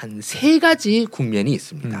한 3가지 국면이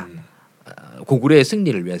있습니다. 고구려의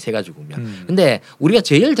승리를 위한 3가지 국면. 근데 우리가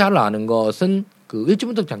제일 잘 아는 것은 그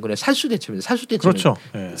을지문덕 장군의 살수대첩입니다. 살수대첩은 그렇죠.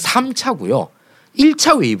 3차고요.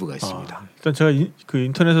 1차 웨이브가 있습니다. 일단 제가 그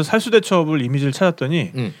인터넷에서 살수대첩을 이미지를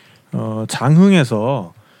찾았더니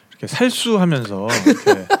장흥에서 이렇게 살수하면서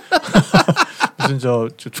이렇게 무슨 저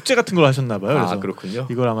축제 같은 걸 하셨나 봐요. 그래서 그렇군요.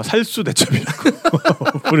 이걸 아마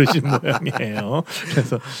살수대첩이라고 부르신 모양이에요.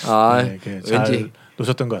 그래서 이렇게 잘 왠지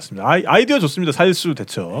놓으셨던 것 같습니다. 아이디어 좋습니다.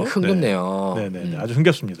 살수대첩. 흥겹네요. 네네, 아주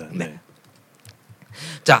흥겹습니다. 네.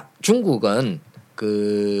 자, 중국은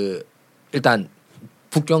그 일단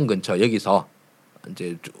북경 근처 여기서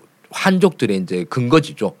이제 한족들의 이제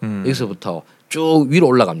근거지죠. 여기서부터 쭉 위로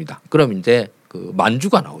올라갑니다. 그럼 이제 그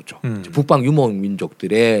만주가 나오죠. 북방 유목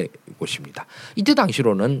민족들의 곳입니다. 이때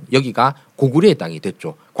당시로는 여기가 고구려의 땅이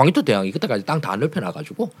됐죠. 광해토 대왕이 그때까지 땅 다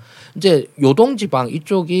넓혀놔가지고 이제 요동 지방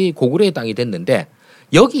이쪽이 고구려의 땅이 됐는데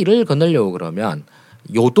여기를 건너려고 그러면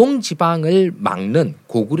요동 지방을 막는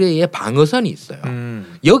고구려의 방어선이 있어요.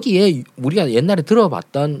 여기에 우리가 옛날에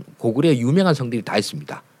들어봤던 고구려의 유명한 성들이 다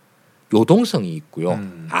있습니다. 요동성이 있고요,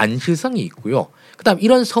 안시성이 있고요. 그다음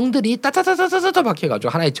이런 성들이 따따따따따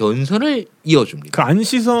박혀가지고 하나의 전선을 이어줍니다. 그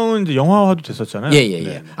안시성은 이제 영화화도 됐었잖아요.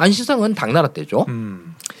 예. 안시성은 당나라 때죠.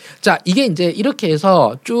 자, 이게 이제 이렇게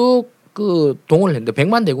해서 쭉 그 동원을 했는데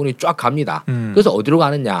 100만 대군이 쫙 갑니다. 그래서 어디로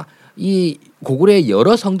가느냐? 이 고구려의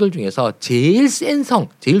여러 성들 중에서 제일 센 성,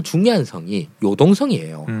 제일 중요한 성이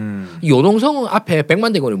요동성이에요. 이 요동성 앞에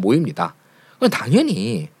 100만 대군이 모입니다. 그럼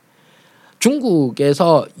당연히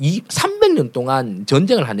중국에서 300년 동안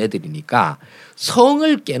전쟁을 한 애들이니까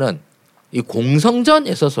성을 깨는 이 공성전에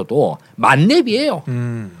있어서도 만렙이에요.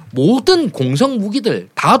 모든 공성 무기들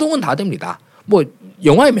다 동원 다 됩니다. 뭐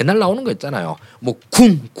영화에 맨날 나오는 거 있잖아요. 뭐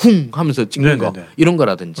쿵쿵 하면서 찍는 거 이런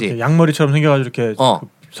거라든지 양머리처럼 생겨가지고 이렇게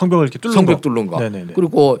성벽을 이렇게 뚫는 성벽 뚫는 거.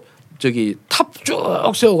 그리고 저기 탑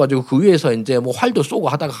쭉 세워가지고 그 위에서 이제 뭐 활도 쏘고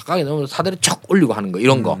하다가 가까이 나오면 사다리 척 올리고 하는 거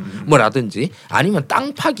이런 거 뭐라든지 아니면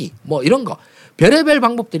땅 파기 뭐 이런 거 별의별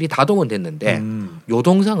방법들이 다 동원됐는데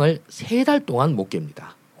요동성을 3달 동안 못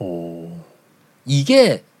깹니다.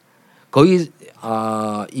 이게 거의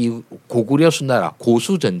이 고구려 수나라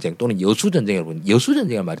고수 전쟁 또는 여수 전쟁을 보는 여수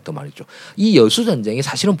전쟁을 말했던 말이죠. 이 여수 전쟁이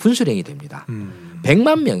사실은 분수령이 됩니다.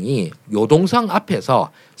 100만 명이 요동성 앞에서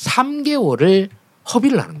 3개월을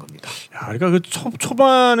허비를 하는 겁니다. 야, 그러니까 그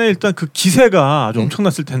초반에 일단 그 기세가 아주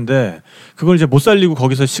엄청났을 텐데 그걸 이제 못 살리고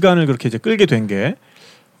거기서 시간을 그렇게 이제 끌게 된 게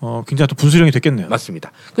굉장히 또 분수령이 됐겠네요.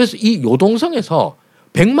 맞습니다. 그래서 이 요동성에서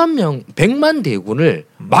 100만 대군을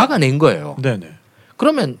막아낸 거예요. 네네.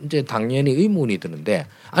 그러면 이제 당연히 의문이 드는데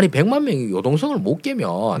아니 100만 명이 요동성을 못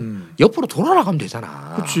깨면 옆으로 돌아가면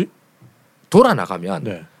되잖아. 그렇지. 돌아 나가면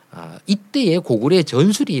네. 이때의 고구려의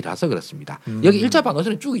전술이라서 그렇습니다. 여기 일자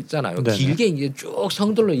방어선이 쭉 있잖아요. 네네. 길게 이제 쭉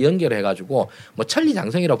성들로 연결해가지고 뭐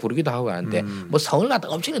천리장성이라 부르기도 하고 하는데 뭐 성을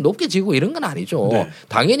갖다가 엄청 높게 지고 이런 건 아니죠. 네.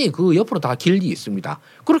 당연히 그 옆으로 다 길이 있습니다.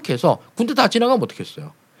 그렇게 해서 군대 다 지나가면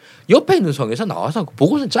어떻겠어요? 옆에 있는 성에서 나와서 그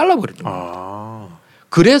보고선 잘라버리죠.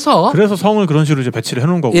 그래서 성을 그런 식으로 이제 배치를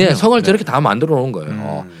해놓은 거군요. 예, 성을 네. 저렇게 다 만들어 놓은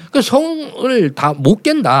거예요. 그 성을 다 못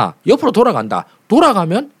깬다. 옆으로 돌아간다.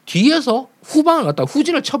 돌아가면 뒤에서 후방을 갖다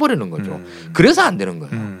후진을 쳐버리는 거죠. 그래서 안 되는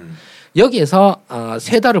거예요. 여기에서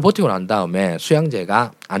 3달을 버티고 난 다음에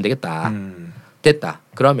수양제가 안 되겠다. 됐다.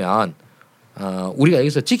 그러면 우리가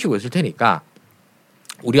여기서 지키고 있을 테니까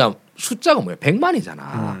우리가 숫자가 뭐야?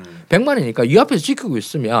 100만이잖아. 100만이니까 이 앞에서 지키고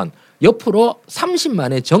있으면 옆으로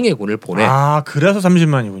 30만의 정예군을 보내. 그래서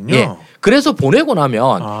 30만이군요. 예. 그래서 보내고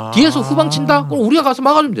나면 뒤에서 후방 친다? 그럼 우리가 가서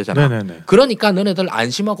막아주면 되잖아. 네네네. 그러니까 너네들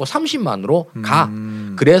안심하고 30만으로 가.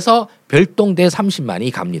 그래서 별동대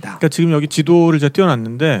 30만이 갑니다. 그러니까 지금 여기 지도를 제가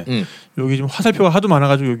띄워놨는데 여기 지금 화살표가 하도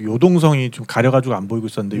많아가지고 여기 요동성이 좀 가려가지고 안 보이고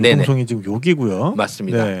있었는데 네네. 요동성이 지금 여기고요.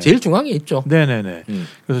 맞습니다. 네. 제일 중앙에 있죠. 네네네.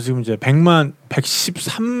 그래서 지금 이제 100만,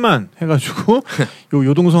 113만 해가지고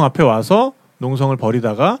요동성 앞에 와서 농성을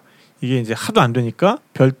벌이다가 이게 이제 하도 안 되니까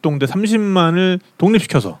별동대 30만을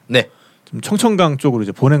독립시켜서 네. 좀 청천강 쪽으로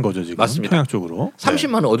이제 보낸 거죠 지금. 맞습니다. 평양 쪽으로.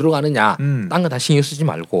 30만은 어디로 가느냐? 딴 거 다 신경 쓰지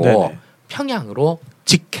말고 네네. 평양으로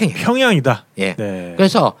직행해. 평양이다. 예. 네.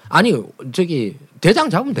 그래서 아니 저기 대장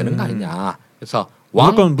잡으면 되는 거 아니냐? 그래서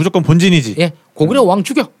무조건 본진이지. 예, 고구려 왕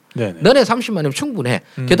죽여. 네네. 너네 30만이면 충분해.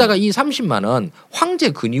 게다가 이 30만은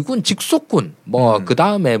황제 근위군, 직속군, 뭐 그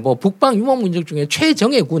다음에 뭐 북방 유목민족 중에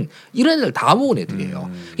최정예군 이런 애들 다 모은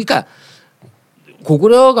애들이에요. 그러니까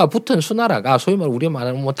고구려가 붙은 수나라가 소위 말 우리가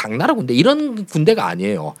말하는 뭐 당나라 군대 이런 군대가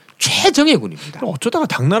아니에요. 최정예군입니다. 어쩌다가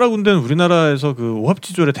당나라 군대는 우리나라에서 그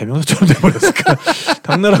오합지졸의 대명사처럼 돼버렸을까?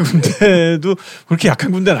 당나라 군대도 그렇게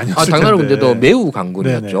약한 군대는 아니었을 텐데. 당나라 군대도 매우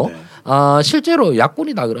강군이었죠. 네네네. 실제로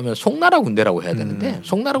약군이다 그러면 송나라 군대라고 해야 되는데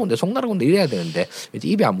송나라 군대 이래야 되는데 이제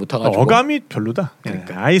입에 안 붙어가지고 어감이 별로다.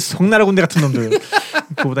 그러니까. 아이 송나라 군대 같은 놈들.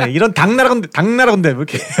 그보다 이런 당나라 군대 뭐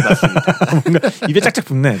이렇게 뭔가 입에 짝짝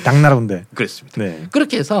붙네. 당나라 군대. 그렇습니다. 네.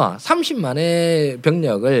 그렇게 해서 30만의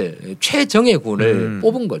병력을 최정예군을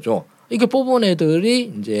뽑은 거죠. 이게 뽑은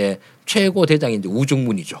애들이 이제 최고 대장이 이제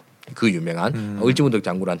우중문이죠. 그 유명한 을지문덕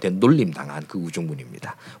장군한테 놀림당한 그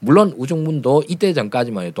우중문입니다. 물론 우중문도 이때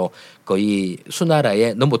전까지만 해도 거의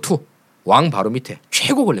수나라의 넘버 2 왕 바로 밑에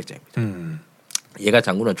최고 권력자입니다. 얘가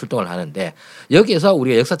장군은 출동을 하는데 여기에서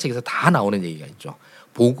우리가 역사책에서 다 나오는 얘기가 있죠.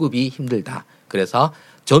 보급이 힘들다. 그래서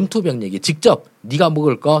전투 병력이 직접 네가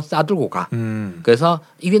먹을 거 싸들고 가. 그래서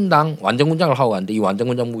 1인당 완전군장을 하고 갔는데 이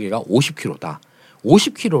완전군장 무게가 50kg다.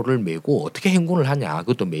 50kg를 메고 어떻게 행군을 하냐.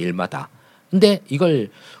 그것도 매일마다. 근데 이걸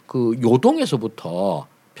그 요동에서부터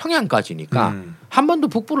평양까지니까 한반도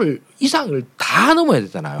북부를 이상을 다 넘어야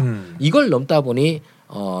되잖아요. 이걸 넘다 보니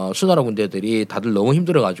수나라 군대들이 다들 너무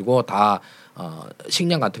힘들어가지고 다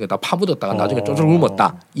식량 같은 거 다 파묻었다가 나중에 쫄쫄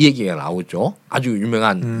굶었다. 이 얘기가 나오죠. 아주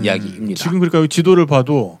유명한 이야기입니다. 지금 그러니까 여기 지도를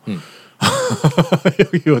봐도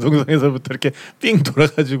여기 요동성에서부터 이렇게 삥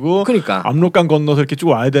돌아가지고 그러니까 압록강 건너서 이렇게 쭉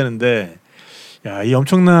와야 되는데 야, 이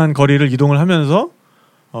엄청난 거리를 이동을 하면서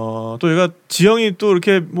또 얘가 지형이 또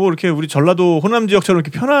이렇게 뭐 이렇게 우리 전라도 호남 지역처럼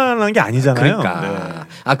이렇게 편안한 게 아니잖아요. 그러니까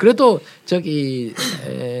그래도 저기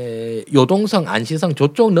요동성, 안시성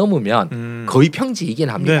저쪽 넘으면 거의 평지이긴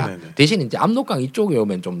합니다. 네네네. 대신 이제 압록강 이쪽에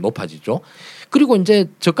오면 좀 높아지죠. 그리고 이제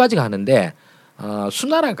저까지 가는데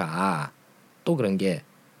수나라가 또 그런 게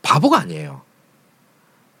바보가 아니에요.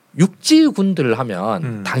 육지군들을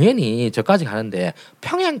하면 당연히 저까지 가는데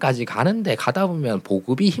평양까지 가는데 가다 보면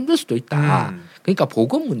보급이 힘들 수도 있다. 그러니까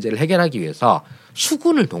보급 문제를 해결하기 위해서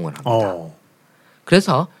수군을 동원합니다.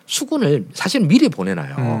 그래서 수군을 사실 미리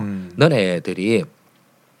보내놔요. 너네들이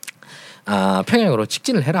평양으로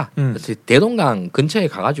직진을 해라. 그래서 대동강 근처에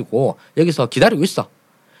가가지고 여기서 기다리고 있어.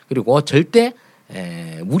 그리고 절대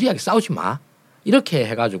무리하게 싸우지 마. 이렇게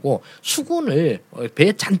해가지고 수군을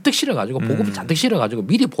배에 잔뜩 실어가지고 보급을 잔뜩 실어가지고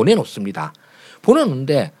미리 보내놓습니다.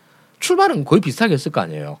 보내놓는데 출발은 거의 비슷하게 했을 거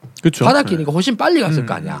아니에요. 그쵸. 바닷길이니까 훨씬 빨리 갔을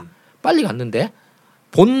거 아니야. 빨리 갔는데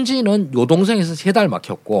본진은 요동성에서 3달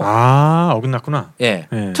막혔고 어긋났구나. 예.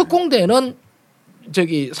 특공대는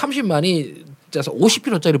저기 30만이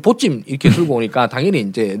 50km짜리 보찜 이렇게 들고 오니까 당연히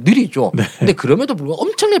이제 느리죠. 네. 근데 그럼에도 불구하고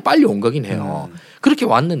엄청나게 빨리 온 거긴 해요. 그렇게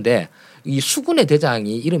왔는데 이 수군의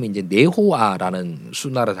대장이 이름이 이제 네호아라는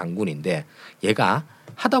수나라 장군인데 얘가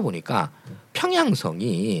하다 보니까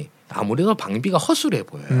평양성이 아무래도 방비가 허술해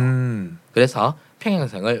보여요. 그래서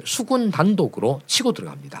평양성을 수군 단독으로 치고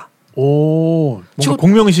들어갑니다. 오, 뭔가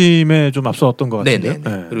공명심에 좀 앞서왔던 것 같은데요.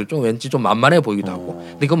 네네. 그리고 좀 왠지 좀 만만해 보이기도 하고.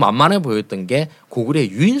 근데 그 만만해 보였던 게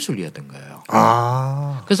고구려의 유인술이었던 거예요.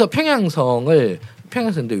 그래서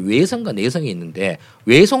평양성인데 외성과 내성이 있는데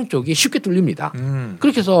외성 쪽이 쉽게 뚫립니다.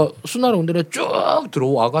 그렇게 해서 수나라 군대를 쭉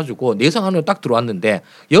들어와가지고 내성 안으로 딱 들어왔는데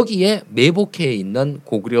여기에 매복해 있는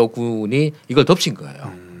고구려군이 이걸 덮친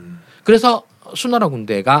거예요. 그래서 수나라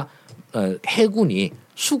군대가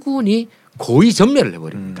수군이 거의 전멸을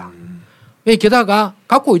해버립니다. 게다가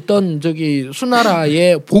갖고 있던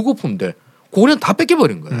수나라의 보급품들 고구려는 다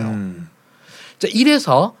뺏겨버린 거예요. 자,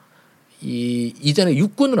 이래서 이전에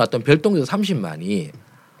육군으로 왔던 별동대 30만이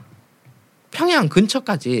평양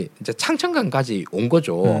근처까지 이제 창천강까지 온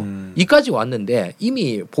거죠. 이까지 왔는데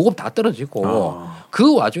이미 보급 다 떨어지고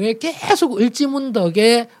그 와중에 계속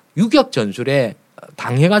을지문덕의 유격 전술에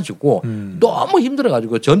당해가지고 너무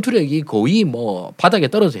힘들어가지고 전투력이 거의 뭐 바닥에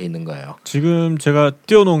떨어져 있는 거예요. 지금 제가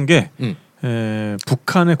띄워놓은 게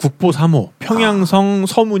북한의 국보 3호 평양성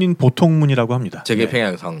서문인 보통문이라고 합니다. 저게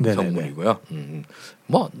평양성 서문이고요.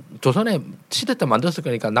 뭐 조선의 시대 때 만들었을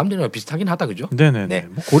거니까 남들이랑 비슷하긴 하다, 그죠? 네네. 네.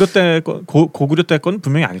 뭐 고구려 때 건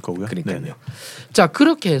분명히 아닐 거고요. 그러니까요. 네네. 자,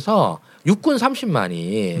 그렇게 해서 육군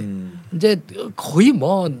 30만이 이제 거의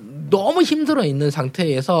뭐 너무 힘들어 있는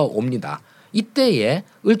상태에서 옵니다. 이때에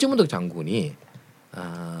을지문덕 장군이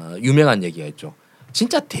유명한 얘기가 있죠.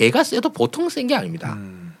 진짜 대가 세도 보통 센 게 아닙니다.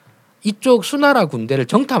 이쪽 수나라 군대를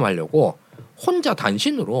정탐하려고 혼자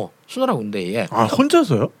단신으로 수나라 군대에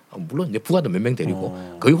혼자서요? 물론 이제 부하도 몇 명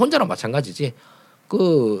데리고 거의 혼자랑 마찬가지지.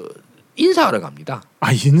 그 인사하러 갑니다.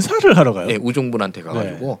 인사를 하러 가요? 네, 우중분한테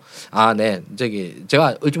가가지고 네,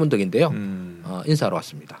 제가 을지문덕인데요. 인사하러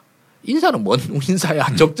왔습니다. 인사는 뭔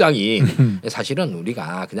인사야? 적장이 사실은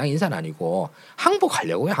우리가 그냥 인사는 아니고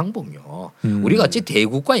항복하려고요. 항복요. 우리가 어찌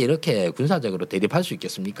대국과 이렇게 군사적으로 대립할 수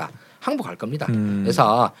있겠습니까? 항복할 겁니다.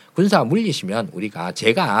 그래서 군사 물리시면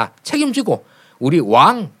제가 책임지고 우리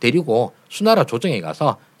왕 데리고 수나라 조정에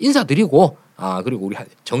가서 인사드리고 그리고 우리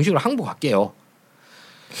정식으로 항복할게요.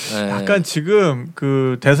 약간 지금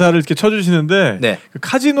그 대사를 이렇게 쳐주시는데 그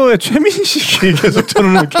카지노의 최민식이 계속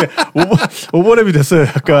저는 이렇게 오버랩이 됐어요.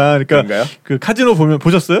 약간 그러니까 그 카지노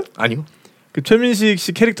보셨어요? 아니요. 그 최민식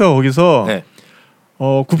씨 캐릭터가 거기서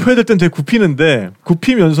굽혀야 될 땐 되게 굽히는데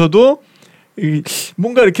굽히면서도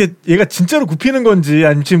뭔가 이렇게 얘가 진짜로 굽히는 건지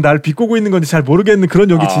아니면 지금 나를 비꼬고 있는 건지 잘 모르겠는 그런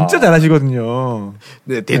연기 진짜 잘하시거든요.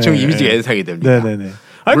 네, 대충 이미지가 예상이 됩니다. 네네네.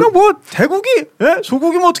 그럼 뭐 대국이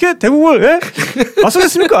소국이 뭐 어떻게 대국을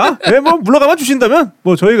맞서겠습니까? 뭐 물러가만 주신다면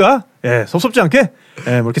뭐 저희가 섭섭지 않게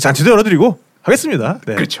뭐 이렇게 잔치도 열어드리고 하겠습니다.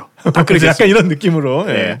 네. 그렇죠. 약간 이런 느낌으로.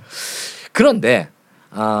 그런데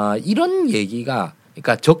이런 얘기가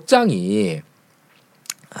그러니까 적장이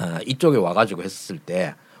이쪽에 와가지고 했을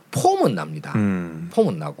때 폼은 납니다.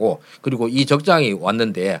 폼은 나고 그리고 이 적장이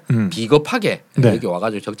왔는데 비겁하게 여기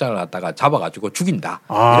와가지고 적장을 갖다가 잡아가지고 죽인다.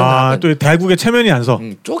 또 대국의 체면이 안 서.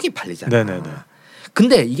 쪽이 팔리잖아. 네네네.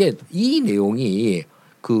 근데 이 내용이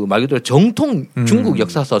그 말 그대로 정통 중국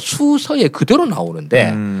역사서 수서에 그대로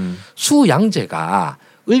나오는데 수양제가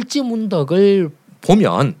을지문덕을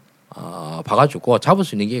보면 봐가지고 잡을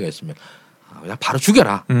수 있는 기회가 있으면 그냥 바로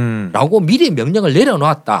죽여라 라고 미리 명령을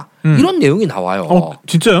내려놓았다. 이런 내용이 나와요.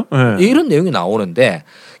 진짜요? 네. 이런 내용이 나오는데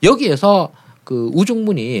여기에서 그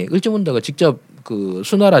우중문이 을지문덕을 직접 그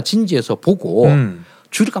수나라 진지에서 보고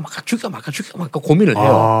죽일까 말까 고민을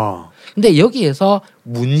해요. 근데 여기에서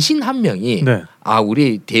문신 한 명이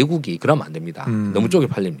우리 대국이 그러면 안 됩니다. 너무 쪽이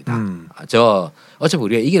팔립니다. 어차피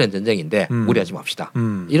우리가 이기는 전쟁인데 무리하지 맙시다.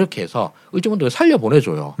 이렇게 해서 을지문덕을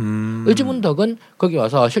살려보내줘요. 을지문덕은 거기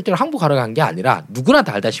와서 실제로 항복하러 간 게 아니라 누구나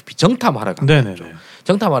다 알다시피 정탐하러 간 거죠.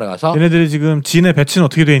 정탐하러 가서 얘네들이 지금 진의 배치는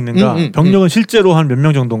어떻게 돼 있는가 병력은 실제로 한 몇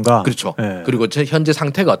명 정도인가 그렇죠. 그리고 현재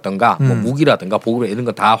상태가 어떤가 뭐 무기라든가 보급 이런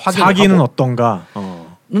거 다 확인하고 사기는 어떤가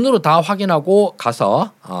눈으로 다 확인하고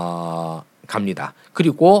가서 갑니다.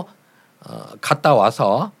 그리고 갔다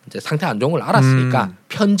와서 이제 상태 안 좋은 걸 알았으니까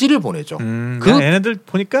편지를 보내죠. 얘네들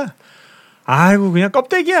보니까 아이고 그냥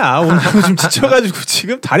껍데기야. 오늘 좀 지쳐가지고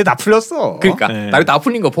지금 다리 다 풀렸어. 그러니까 다리 다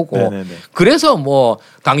풀린 거 보고 그래서 뭐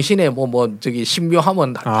당신의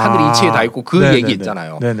신묘함은 하늘이 이치에 다 있고 그 얘기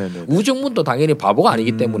있잖아요. 우중문도 당연히 바보가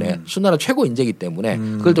아니기 때문에 수나라 최고 인재이기 때문에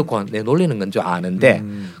그걸 듣고 놀리는 건 줄 아는데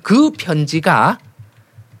그 편지가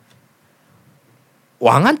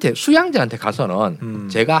왕한테 수양제한테 가서는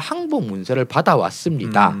제가 항복 문서를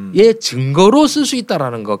받아왔습니다. 예, 증거로 쓸 수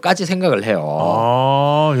있다라는 것까지 생각을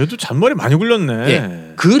해요. 얘도 잔머리 많이 굴렸네.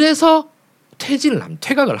 예, 그래서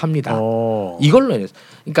퇴각을 합니다. 이걸로 인해서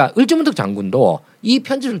그러니까 을지문덕 장군도 이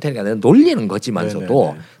편지를 테니까 놀리는 거지만서도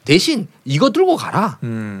네네네. 대신 이거 들고 가라.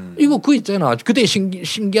 이거 그 있잖아. 그때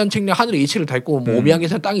신기한 책량 하늘의 이치를 닳고 뭐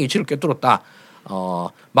오미양에서 땅의 이치를 꿰뚫었다.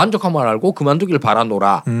 만족함을 알고 그만두길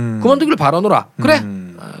바라노라. 그만두길 바라노라. 그래.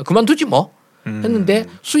 그만두지 뭐. 했는데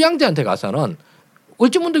수양제한테 가서는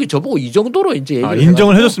을지문덕이 저보고 이 정도로 이제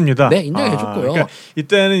인정을 해줬습니다. 네, 인정해줬고요. 그러니까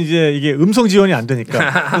이때는 이제 이게 음성 지원이 안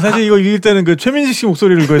되니까 사실 이거 읽을 때는 그 최민식 씨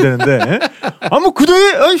목소리를 읽어야 되는데 뭐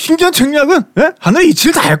그대의 신기한 책략은 하늘의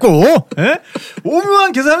이치를 다 했고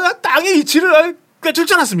오묘한 계산은 땅의 이치를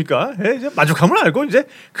꿰뚫지 않았습니까? 이제 만족함을 알고 이제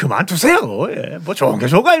그만두세요. 뭐 좋은 게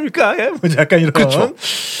좋은 거 아닙니까? 뭐 약간 이런 그렇죠.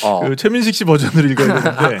 그 최민식 씨 버전을 읽어야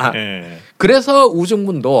되는데 그래서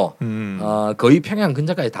우중군도 거의 평양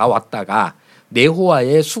근처까지 다 왔다가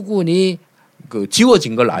내호와의 수군이 그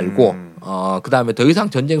지워진 걸 알고 그 다음에 더 이상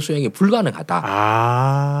전쟁 수행이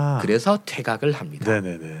불가능하다. 그래서 퇴각을 합니다.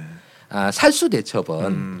 네네네.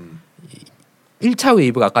 살수대첩은 1차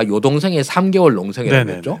웨이브가 아까 요동성의 3개월 농성이라고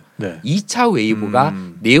했죠. 네. 2차 웨이브가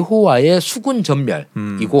내호와의 수군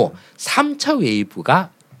전멸이고 3차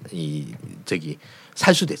웨이브가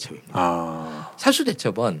살수대첩입니다.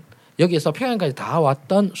 살수대첩은 여기에서 평양까지 다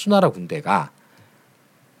왔던 수나라 군대가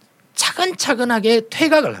차근차근하게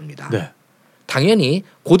퇴각을 합니다. 네. 당연히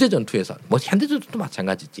고대 전투에서 뭐 현대 전투도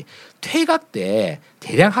마찬가지지. 퇴각 때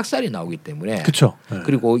대량 학살이 나오기 때문에. 그렇죠. 네.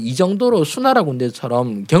 그리고 이 정도로 수나라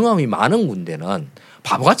군대처럼 경험이 많은 군대는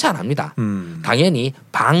바보같이 안 합니다. 당연히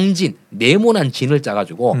방진, 네모난 진을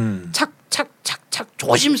짜가지고 착착착착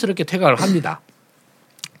조심스럽게 퇴각을 합니다.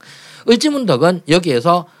 을지문덕은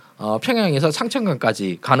여기에서 평양에서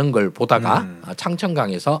창천강까지 가는 걸 보다가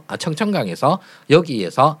청천강에서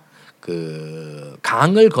여기에서 그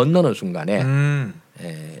강을 건너는 순간에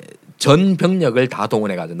전 병력을 다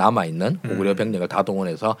동원해가지고 남아있는 고구려 병력을 다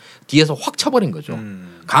동원해서 뒤에서 확 쳐버린 거죠.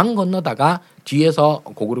 강 건너다가 뒤에서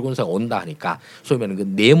고구려 군사가 온다 하니까 소위 말하는 그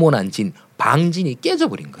네모난 진, 방진이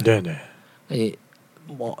깨져버린 거예요. 네네.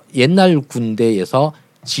 뭐 옛날 군대에서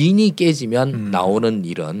진이 깨지면 나오는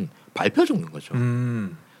일은 밟혀 죽는 거죠.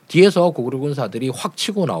 뒤에서 고구려 군사들이 확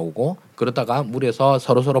치고 나오고 그러다가 물에서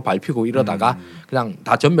서로 밟히고 이러다가 그냥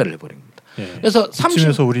다 전멸을 해버립니다. 네. 그래서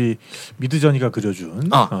이쯤에서 우리 미드전이가 그려준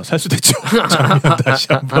살수대첩 장면 다시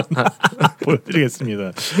한번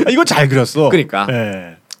보여드리겠습니다. 이거 잘 그렸어. 그러니까.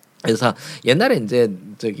 네. 그래서 옛날에 이제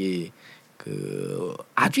그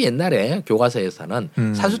아주 옛날에 교과서에서는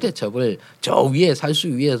살수대첩을 저 위에 살수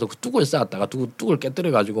위에서 그 뚝을 쌓았다가 뚝을 깨뜨려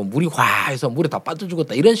가지고 물이 화해서 물에 다 빠져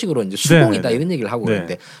죽었다 이런 식으로 이제 수공이다 네네네. 이런 얘기를 하고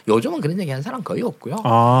그러는데 요즘은 그런 얘기 하는 사람 거의 없고요.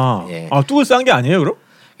 뚝을 쌓은 게 아니에요,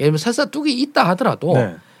 그럼? 설사 뚝이 있다 하더라도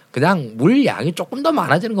그냥 물 양이 조금 더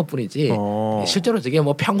많아지는 것뿐이지 실제로 저게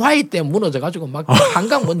뭐 평화의 때 무너져 가지고 막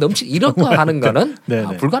한강 뭐 넘치고 이런 거 하는 거는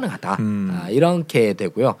불가능하다. 이렇게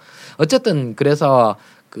되고요. 어쨌든 그래서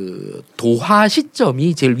그 도하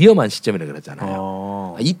시점이 제일 위험한 시점이라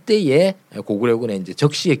그러잖아요. 이때에 고구려군에 이제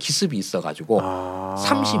적시의 기습이 있어가지고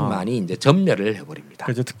 30만이 이제 전멸을 해버립니다.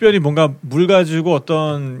 그래서 특별히 뭔가 물 가지고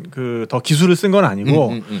어떤 그 더 기술을 쓴 건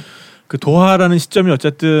아니고 그 도하라는 시점이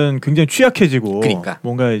어쨌든 굉장히 취약해지고 그러니까.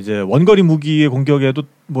 뭔가 이제 원거리 무기의 공격에도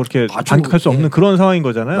뭐 이렇게 반격할 수 없는 그런 상황인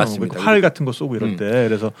거잖아요. 맞습니다. 활 같은 거 쏘고 이럴 때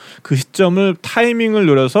그래서 그 시점을 타이밍을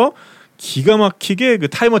노려서 기가 막히게 그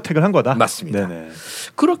타임어택을 한 거다. 맞습니다. 네네.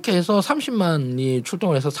 그렇게 해서 30만이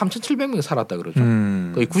출동을 해서 3,700명이 살았다 그러죠.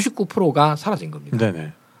 거의 99%가 사라진 겁니다.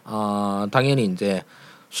 네네. 당연히 이제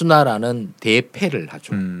수나라는 대패를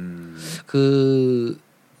하죠. 그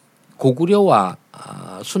고구려와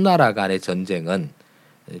수나라 간의 전쟁은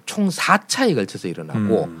총 4차에 걸쳐서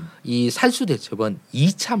일어나고 이 살수대첩은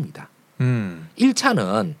 2차입니다.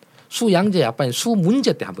 1차는 수양제 앞반인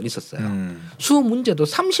수문제 때 한번 있었어요. 수문제도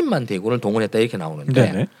 30만 대군을 동원했다 이렇게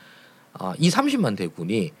나오는데 이 30만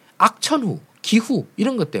대군이 악천후, 기후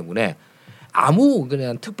이런 것 때문에 아무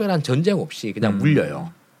그냥 특별한 전쟁 없이 그냥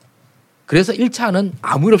물려요. 그래서 1차는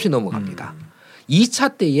아무 일 없이 넘어갑니다.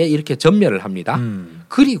 2차 때에 이렇게 전멸을 합니다.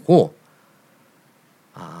 그리고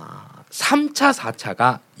 3차,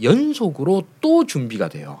 4차가 연속으로 또 준비가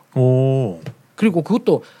돼요. 그리고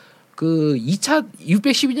그것도 그 2차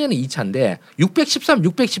 612년에 2차인데 613,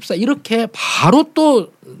 614 이렇게 바로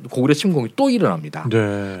또 고구려 침공이 또 일어납니다.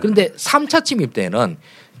 그런데 3차 침입 때는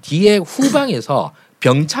뒤에 후방에서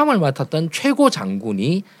병참을 맡았던 최고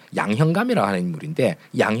장군이 양형감이라고 하는 인물인데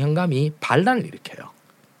양형감이 반란을 일으켜요.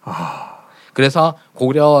 그래서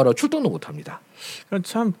고구려로 출동도 못합니다. 그러니까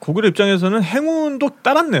참 고구려 입장에서는 행운도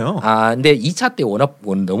따랐네요. 근데 2차 때 워낙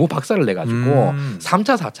너무 박살을 내가지고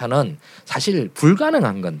 3차, 4차는 사실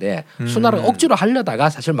불가능한 건데 수나라가 억지로 하려다가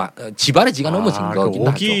사실 지발의 지가 넘어진 거긴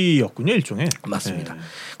하죠. 오기였군요, 일종의. 맞습니다.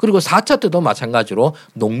 그리고 4차 때도 마찬가지로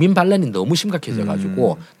농민 반란이 너무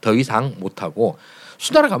심각해져가지고 더 이상 못하고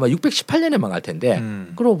수나라가 아마 618년에 망할 텐데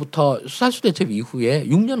그로부터 살수대첩 이후에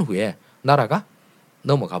 6년 후에 나라가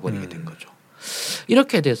넘어가 버리게 된 거죠.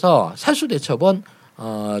 이렇게 돼서 살수대첩은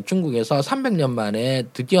중국에서 300년 만에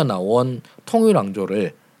드디어 나온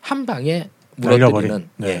통일왕조를 한 방에 무너뜨리는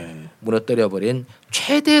무너뜨려버린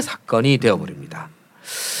최대 사건이 되어버립니다.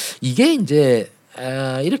 이게 이제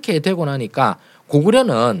이렇게 되고 나니까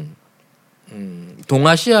고구려는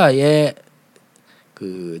동아시아의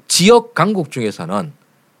그 지역 강국 중에서는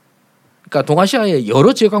그러니까 동아시아에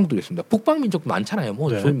여러 지역 강국들이 있습니다. 북방 민족도 많잖아요.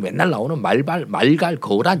 뭐 소위 맨날 나오는 말갈,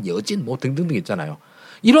 거란, 여진 뭐 등등등 있잖아요.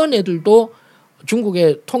 이런 애들도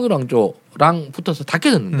중국의 통일왕조랑 붙어서 다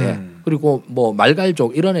깨졌는데 그리고 뭐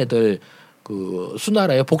말갈족 이런 애들 그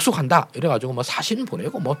수나라에 복속한다 이래가지고 뭐 사신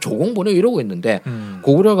보내고 뭐 조공 보내고 이러고 있는데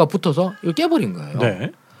고구려가 붙어서 이거 깨버린 거예요.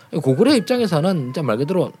 네. 고구려 입장에서는 이제 말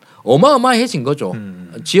그대로 어마어마해진 거죠.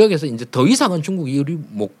 지역에서 이제 더 이상은 중국이 우리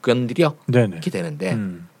못 건드려 이렇게 되는데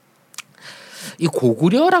이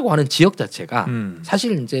고구려라고 하는 지역 자체가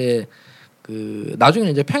사실 이제 그 나중에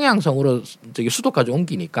이제 평양성으로 저기 수도까지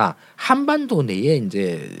옮기니까 한반도 내에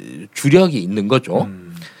이제 주력이 있는 거죠.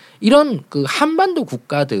 이런 그 한반도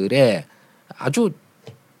국가들의 아주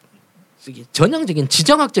전형적인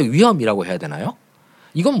지정학적 위험이라고 해야 되나요?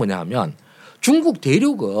 이건 뭐냐 하면 중국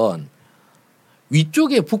대륙은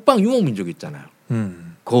위쪽에 북방 유목민족이 있잖아요.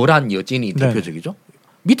 거란 여진이 대표적이죠.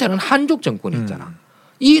 밑에는 한족 정권이 있잖아.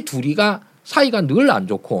 이 둘이가 사이가 늘 안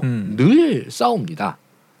좋고 늘 싸웁니다.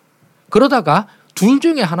 그러다가 둘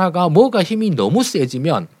중에 하나가 뭐가 힘이 너무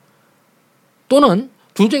세지면 또는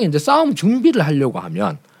둘 중에 이제 싸움 준비를 하려고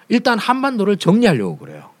하면 일단 한반도를 정리하려고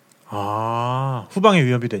그래요. 후방의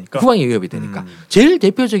위협이 되니까. 후방의 위협이 되니까. 제일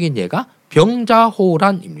대표적인 예가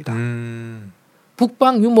병자호란입니다.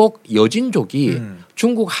 북방 유목 여진족이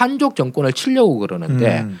중국 한족 정권을 치려고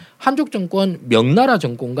그러는데 한족 정권 명나라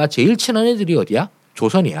정권과 제일 친한 애들이 어디야?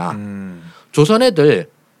 조선이야. 조선 애들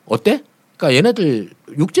어때? 그러니까 얘네들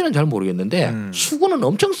육지는 잘 모르겠는데 수군은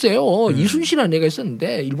엄청 세요. 이순신이라는 애가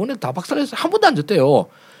있었는데 일본에 다 박살내서 한 번도 안 졌대요.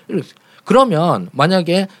 그러면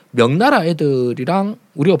만약에 명나라 애들이랑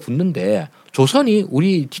우리가 붙는데 조선이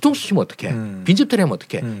우리 뒤통수 치면 어떡해? 빈집털이 하면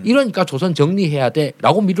어떡해? 이러니까 조선 정리해야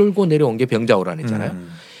돼라고 밀고 내려온 게 병자호란이잖아요.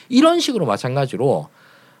 이런 식으로 마찬가지로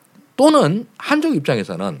또는 한족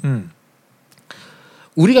입장에서는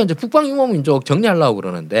우리가 이제 북방 유목민족 정리하려고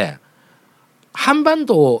그러는데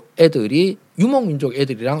한반도 애들이 유목민족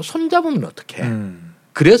애들이랑 손잡으면 어떡해?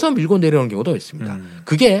 그래서 밀고 내려오는 경우도 있습니다.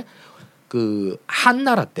 그게 그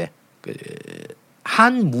한나라 때 그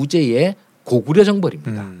한무제의 고구려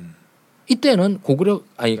정벌입니다. 이때는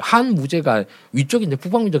한무제가 위쪽에 이제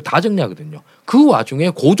북방민족 다 정리하거든요. 그 와중에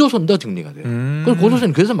고조선도 정리가 돼요. 그래서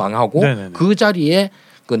고조선이 그래서 망하고 그 자리에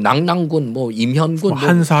그 낭랑군, 뭐 임현군,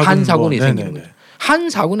 한사군이 생기는 거죠.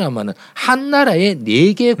 한사군이 하면은 한나라의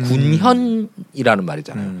 4개 군현이라는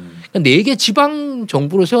말이잖아요. 그러니까 4개 지방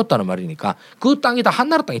정부를 세웠다는 말이니까 그 땅이 다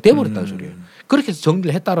한나라 땅이 돼버렸다는 소리예요. 그렇게 해서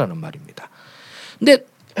정리를 했다라는 말입니다. 근데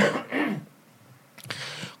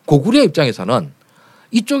고구려 입장에서는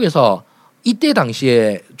이쪽에서 이때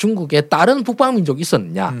당시에 중국에 다른 북방 민족이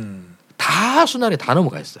있었느냐? 다 수나라에 다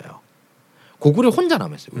넘어가 있어요. 고구려 혼자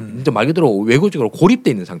남았어요. 이제 말 그대로 외교적으로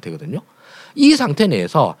고립돼 있는 상태거든요. 이 상태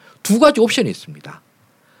내에서 두 가지 옵션이 있습니다.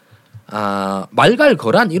 말갈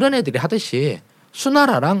거란 이런 애들이 하듯이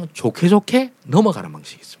수나라랑 좋게 좋게 넘어가는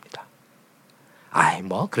방식이 있습니다.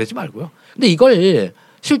 뭐 그러지 말고요. 근데 이걸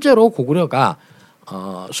실제로 고구려가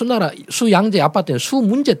수나라 수양제 아파트는 수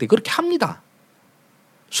문제 때 그렇게 합니다.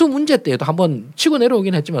 수 문제 때에도 한번 치고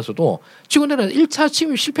내려오긴 했지만서도 치고 내려 1차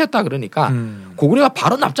침입 실패했다 그러니까 고구려가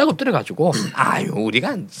바로 납작 엎드려가지고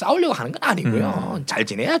우리가 싸우려고 하는 건 아니고요. 잘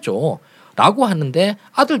지내야죠. 라고 하는데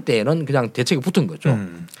아들 때에는 그냥 대책이 붙은 거죠.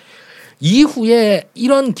 이후에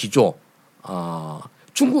이런 기조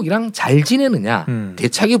중국이랑 잘 지내느냐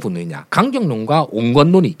대책이 붙느냐 강경론과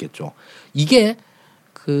온건론이 있겠죠. 이게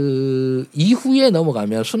그 이후에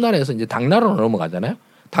넘어가면 수나라에서 이제 당나라로 넘어가잖아요.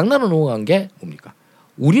 당나라로 넘어간 게 뭡니까?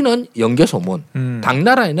 우리는 영계소문,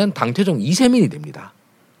 당나라에는 당태종 이세민이 됩니다.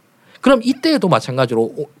 그럼 이때에도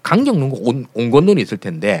마찬가지로 강경론과 온건론이 있을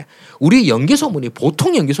텐데 우리 영계소문이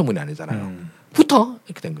보통 영계소문이 아니잖아요. 붙어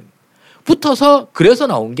이렇게 된 거예요. 붙어서 그래서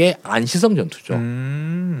나온 게 안시성 전투죠.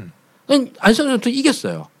 안시성 전투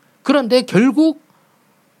이겼어요. 그런데 결국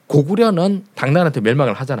고구려는 당나라한테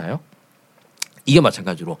멸망을 하잖아요. 이게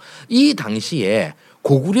마찬가지로 이 당시에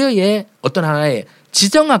고구려의 어떤 하나의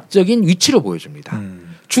지정학적인 위치를 보여줍니다.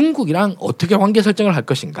 중국이랑 어떻게 관계 설정을 할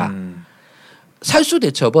것인가.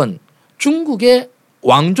 살수대첩은 중국의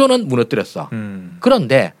왕조는 무너뜨렸어.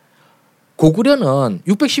 그런데 고구려는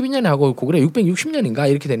 612년에 하고 고구려 660년인가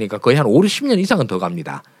이렇게 되니까 거의 한 5, 60년 이상은 더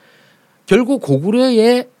갑니다. 결국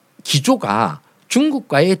고구려의 기조가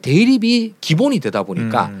중국과의 대립이 기본이 되다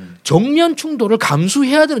보니까 정면 충돌을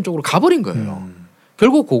감수해야 되는 쪽으로 가버린 거예요.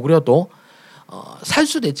 결국 고구려도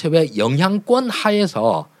살수대첩의 영향권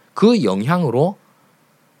하에서 그 영향으로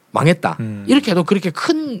망했다. 이렇게 해도 그렇게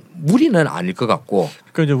큰 무리는 아닐 것 같고.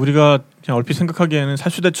 그러니까 이제 우리가 그냥 얼핏 생각하기에는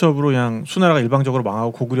살수대첩으로 그냥 수나라가 일방적으로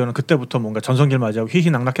망하고 고구려는 그때부터 뭔가 전성기를 맞이하고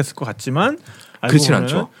희희낙락했을 것 같지만 그렇진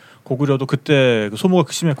않죠. 고구려도 그때 소모가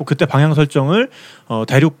극심했고 그때 방향 설정을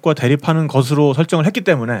대륙과 대립하는 것으로 설정을 했기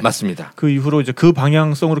때문에 맞습니다. 그 이후로 이제 그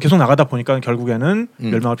방향성으로 계속 나가다 보니까 결국에는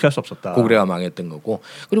멸망을 피할 수 없었다. 고구려가 망했던 거고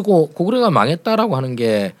그리고 고구려가 망했다라고 하는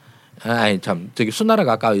게 아니 참 저기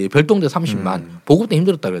수나라가 아까 별동대 30만 보급 때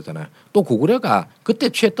힘들었다 그랬잖아요. 또 고구려가 그때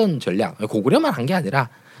취했던 전략 고구려만 한 게 아니라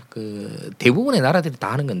그 대부분의 나라들이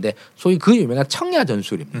다 하는 건데 소위 그 유명한 청야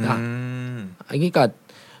전술입니다. 그러니까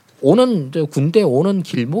오는 군대 오는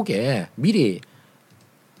길목에 미리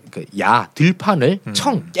그 들판을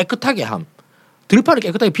깨끗하게 함. 들판을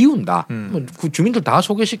깨끗하게 비운다. 그 주민들 다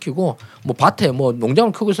소개시키고 뭐 밭에 뭐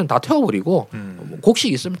농장을 크고 있으면 다 태워버리고 뭐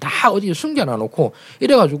곡식 있으면 다 어디 숨겨놔놓고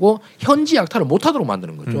이래가지고 현지 약탈을 못하도록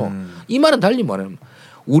만드는 거죠. 이 말은 달리 말하면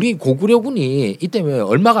우리 고구려군이 이때문에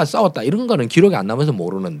얼마가 싸웠다 이런 거는 기록이 안 나면서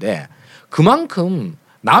모르는데 그만큼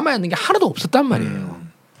남아있는 게 하나도 없었단 말이에요.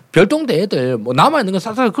 별동대 애들 뭐 남아있는 건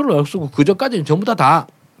싹싹 걸어 쓰고 그전까지는 전부 다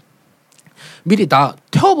미리 다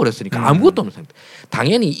태워버렸으니까 아무것도 없는 상태.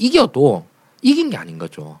 당연히 이겨도 이긴 게 아닌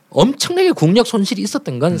거죠. 엄청나게 국력 손실이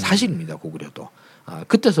있었던 건 사실입니다. 고구려도.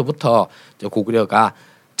 그때서부터 고구려가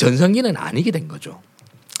전성기는 아니게 된 거죠.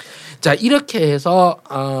 자 이렇게 해서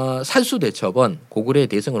살수대첩은 고구려의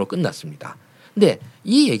대승으로 끝났습니다. 근데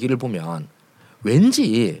이 얘기를 보면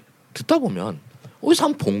왠지 듣다 보면 어디서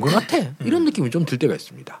한번 본 것 같아 이런 느낌이 좀 들 때가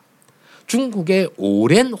있습니다. 중국의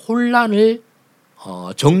오랜 혼란을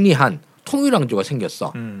정리한 통일왕조가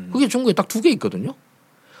생겼어. 그게 중국에 딱 2개 있거든요.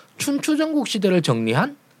 춘추전국 시대를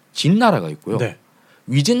정리한 진나라가 있고요. 네.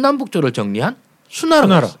 위진남북조를 정리한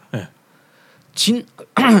수나라가 있어요. 네.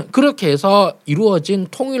 그렇게 해서 이루어진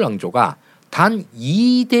통일왕조가 단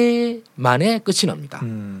 2대 만에 끝이 납니다.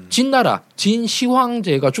 진나라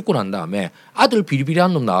진시황제가 죽고 난 다음에 아들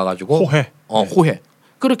비리비리한 놈 나와가지고 호해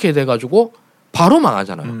그렇게 돼가지고 바로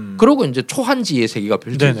망하잖아요. 그러고 이제 초한지의 세계가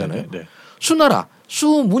펼쳐지잖아요. 수나라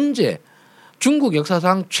수문제 중국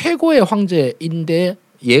역사상 최고의 황제인데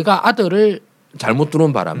얘가 아들을 잘못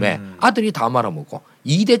두는 바람에 아들이 다 말아먹고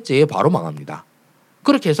 2대째에 바로 망합니다.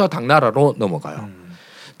 그렇게 해서 당나라로 넘어가요.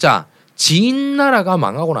 자, 진나라가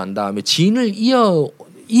망하고 난 다음에 진을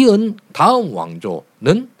이은 다음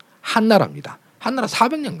왕조는 한나라입니다. 한나라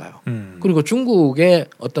 400년 가요. 그리고 중국의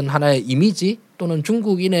어떤 하나의 이미지 또는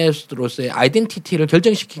중국인으로서의 아이덴티티를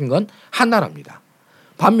결정시킨 건 한나라입니다.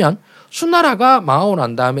 반면 수나라가 망하고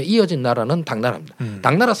난 다음에 이어진 나라는 당나라입니다.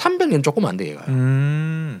 당나라 300년 조금 안 되게 가요.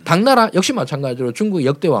 당나라 역시 마찬가지로 중국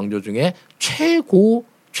역대 왕조 중에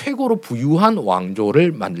최고로 부유한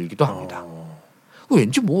왕조를 만들기도 합니다.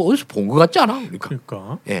 왠지 뭐 어디서 본 것 같지 않아?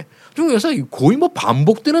 그러니까. 예. 중국에서 거의 뭐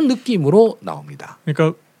반복되는 느낌으로 나옵니다.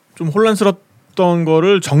 그러니까 좀 혼란스럽던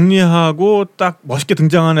거를 정리하고 딱 멋있게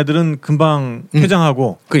등장한 애들은 금방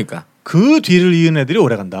퇴장하고. 그러니까. 그 뒤를 이은 애들이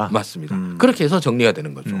오래간다. 맞습니다. 그렇게 해서 정리가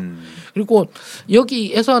되는 거죠. 그리고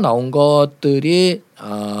여기에서 나온 것들이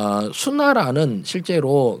수나라는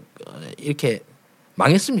실제로 이렇게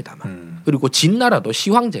망했습니다만 그리고 진나라도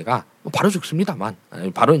시황제가 바로 죽습니다만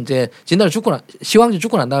바로 이제 시황제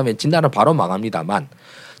죽고 난 다음에 진나라 바로 망합니다만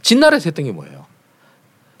진나라에서 했던 게 뭐예요?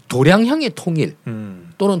 도량형의 통일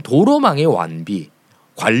또는 도로망의 완비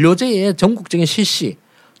관료제의 전국적인 실시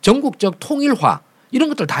전국적 통일화 이런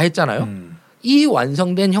것들 다 했잖아요. 이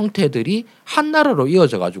완성된 형태들이 한나라로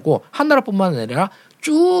이어져 가지고 한나라뿐만 아니라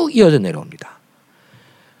쭉 이어져 내려옵니다.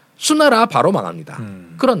 수나라 바로 망합니다.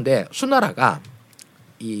 그런데 수나라가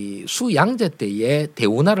이 수양제 때에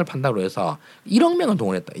대운하를 판다고 해서 1억 명을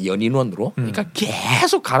동원했다. 연인원으로. 그러니까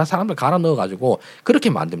계속 사람들 갈아 넣어 가지고 그렇게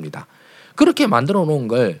만듭니다. 그렇게 만들어 놓은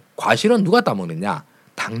걸 과실은 누가 따먹느냐?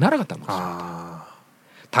 당나라가 따먹습니다.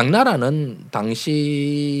 당나라는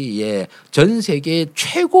당시에 전 세계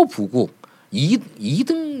최고 부국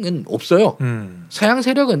 2등은 없어요. 서양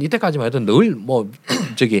세력은 이때까지만 해도 늘 뭐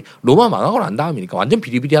로마 망하고 난 다음이니까 완전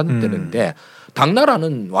비리비리한 때인데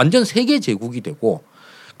당나라는 완전 세계 제국이 되고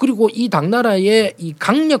그리고 이 당나라의 이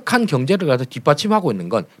강력한 경제를 갖다 뒷받침하고 있는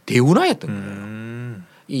건 대운하였던 거예요.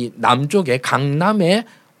 이 남쪽의 강남의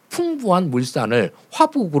풍부한 물산을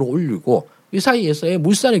화북으로 올리고 이 사이에서의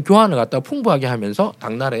물산의 교환을 갖다 풍부하게 하면서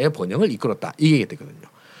당나라의 번영을 이끌었다. 이게 되거든요.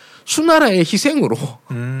 수나라의 희생으로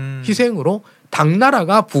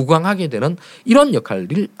당나라가 부강하게 되는 이런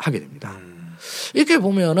역할을 하게 됩니다. 이렇게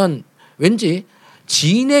보면은 왠지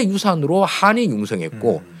진의 유산으로 한이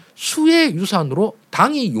융성했고 수의 유산으로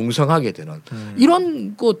당이 융성하게 되는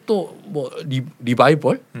이런 것도 뭐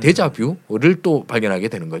리바이벌, 데자뷰를 또 발견하게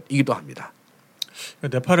되는 것이기도 합니다.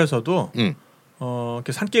 네팔에서도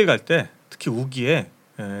이렇게 산길 갈 때 특히 우기에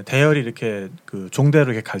대열이 이렇게 그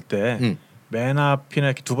종대로 이렇게 갈 때 맨 앞이나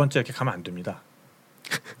이렇게 두 번째 이렇게 가면 안 됩니다.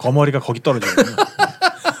 거머리가 거기 떨어지거든요.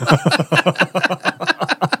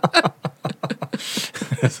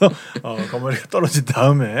 그래서 거머리가 떨어진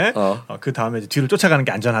다음에 그 다음에 이제 뒤를 쫓아가는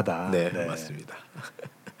게 안전하다. 네. 맞습니다.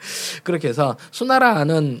 그렇게 해서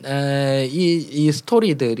수나라는 이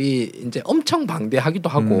스토리들이 이제 엄청 방대하기도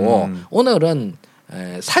하고 오늘은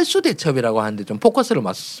살수대첩이라고 하는데 좀 포커스를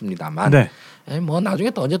맞췄습니다만 네. 뭐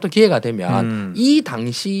나중에 또 언제 또 기회가 되면 이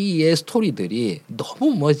당시의 스토리들이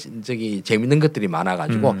너무 뭐 저기 재밌는 것들이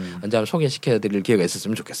많아가지고 언제 한번 소개시켜드릴 기회가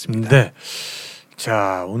있었으면 좋겠습니다. 네.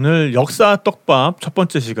 자 오늘 역사 떡밥 첫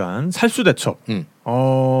번째 시간 살수대첩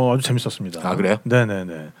아주 재밌었습니다. 아 그래요?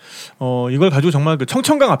 네네네. 이걸 가지고 정말 그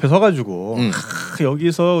청천강 앞에 서가지고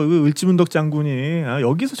여기서 을지문덕 장군이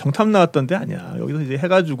여기서 정탐 나왔던데 아니야. 여기서 이제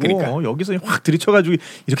해가지고 그러니까. 여기서 확 들이쳐가지고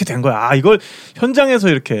이렇게 된 거야. 이걸 현장에서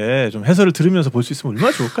이렇게 좀 해설을 들으면서 볼 수 있으면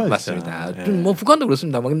얼마나 좋을까요? 맞습니다. 뭐 북한도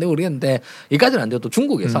그렇습니다. 근데 우리는데 이까지는 안 돼도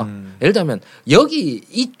중국에서 예를 들면 여기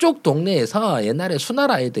이쪽 동네에서 옛날에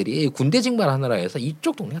수나라 애들이 군대 징발하느라 해서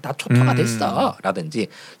이쪽 동네가 다 초토가 됐어라든지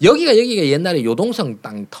여기가 옛날에 요동성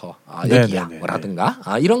땅터 여기야 라든가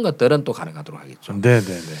이런 것들은 또 가능하도록 하겠죠.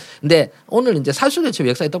 네네네. 근데 오늘 이제 살수대첩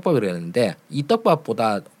역사의 떡밥이라고 했는데 이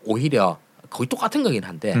떡밥보다 오히려 거의 똑같은 거긴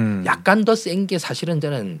한데 약간 더 센 게 사실은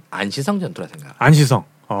저는 안시성 전투라 생각합니다. 안시성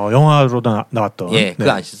영화로 나왔던 예,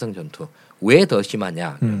 그 안시성 전투 왜 더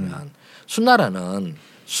심하냐 그러면 수나라는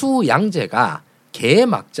수양제가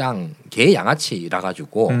개막장 개양아치라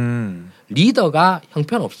가지고 리더가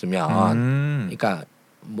형편없으면 그러니까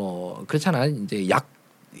뭐 그렇잖아요. 이제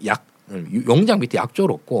용장 밑에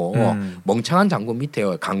약졸 없고 멍청한 장군 밑에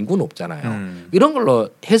강군 없잖아요. 이런 걸로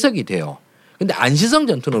해석이 돼요. 근데 안시성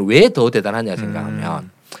전투는 왜 더 대단하냐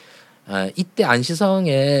생각하면 이때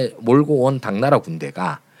안시성에 몰고 온 당나라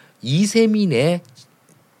군대가 이세민의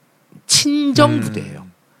친정 부대예요.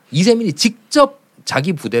 이세민이 직접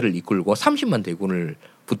자기 부대를 이끌고 30만 대군을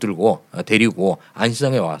붙들고 데리고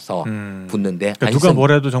안시성에 와서 붙는데 그러니까 누가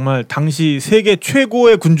뭐래도 정말 당시 세계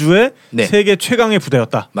최고의 군주의 네. 세계 최강의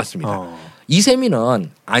부대였다. 맞습니다.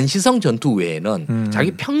 이세민은 안시성 전투 외에는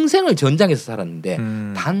자기 평생을 전장에서 살았는데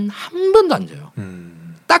단 한 번도 안 져요.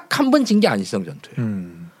 딱 한 번 진 게 안시성 전투예요.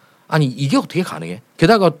 아니 이게 어떻게 가능해?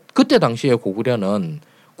 게다가 그때 당시에 고구려는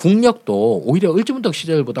국력도 오히려 을지문덕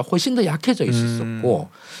시절보다 훨씬 더 약해져 있었고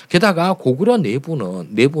게다가 고구려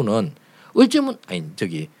내부는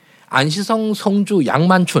안시성 성주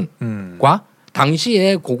양만춘과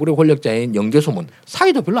당시의 고구려 권력자인 영계소문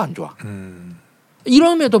사이도 별로 안 좋아.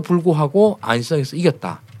 이럼에도 불구하고 안시성에서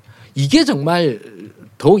이겼다. 이게 정말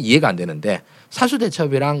더 이해가 안 되는데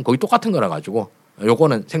살수대첩이랑 거의 똑같은 거라 가지고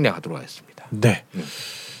요거는 생략하도록 하겠습니다. 네.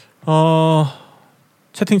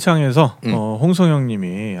 채팅창에서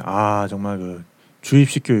홍성영님이 정말 그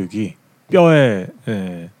주입식 교육이 뼈에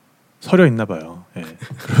서려 있나 봐요. 예.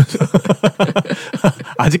 그래서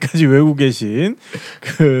아직까지 외우고 계신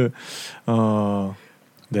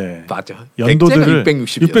네. 맞아. 연도들을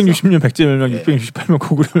 660년 660년 668년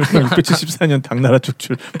고구려 멸망 674년 당나라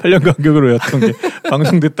축출 8년 간격으로 외웠던 게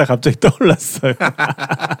방송 듣다 갑자기 떠올랐어요.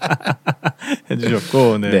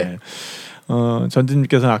 해주셨고 네.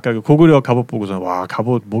 전진님께서는 아까 그 고구려 갑옷 보고서 와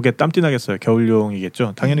갑옷 목에 땀띠 나겠어요.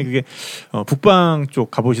 겨울용이겠죠. 당연히 그게 북방 쪽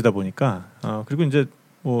갑옷이다 보니까 그리고 이제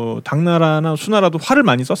뭐 당나라나 수나라도 활을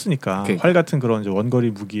많이 썼으니까 활 같은 그런 이제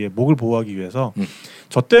원거리 무기에 목을 보호하기 위해서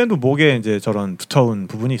저 때도 목에 이제 저런 두터운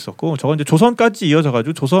부분이 있었고 저건 이제 조선까지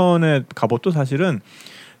이어져가지고 조선의 갑옷도 사실은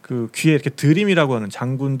그 귀에 이렇게 드림이라고 하는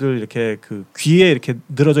장군들 이렇게 그 귀에 이렇게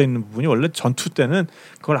늘어져 있는 부분이 원래 전투 때는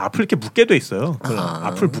그걸 앞을 이렇게 묶게 돼 있어요.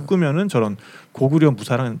 앞을 묶으면은 저런 고구려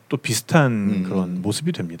무사랑 또 비슷한 그런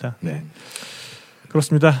모습이 됩니다. 네,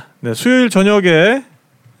 그렇습니다. 네, 수요일 저녁에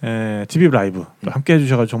디립 라이브 또 함께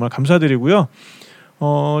해주셔서 정말 감사드리고요.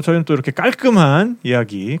 저희는 또 이렇게 깔끔한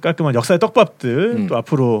이야기, 깔끔한 역사의 떡밥들 또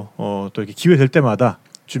앞으로 또 이렇게 기회 될 때마다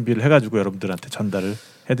준비를 해가지고 여러분들한테 전달을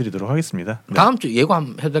해드리도록 하겠습니다. 네. 다음 주 예고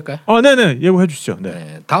한번 해도 될까요? 네네 예고해 주시죠.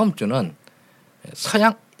 네. 다음 주는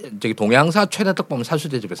저기 동양사 최대 떡밥은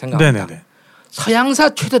살수대첩을 생각합니다. 네네네.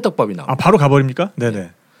 서양사 최대 떡밥이 나옵니다. 아 바로 가버립니까?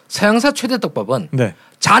 네네. 서양사 최대 떡밥은 네.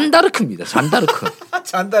 잔다르크입니다. 잔다르크.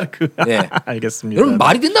 잔다르크. 네. 알겠습니다. 여러분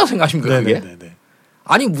말이 된다고 생각하십니까 그게? 네네네.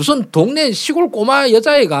 아니 무슨 동네 시골 꼬마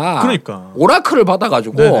여자애가 그러니까. 오라클을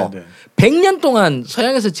받아가지고 네네네. 100년 동안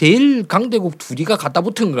서양에서 제일 강대국 둘이가 갖다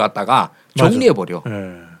붙은 걸 갖다가 정리해버려. 네.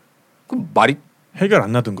 그럼 말이 해결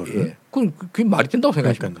안 나던 거를. 예. 그럼 그게 말이 된다고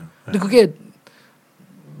생각하십니까? 그러니까요. 근데 그게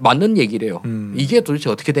맞는 얘기래요. 이게 도대체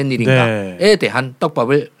어떻게 된 일인가에 대한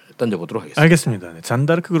떡밥을 던져보도록 하겠습니다. 알겠습니다. 네.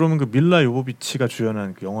 잔다르크 그러면 그 밀라 요보비치가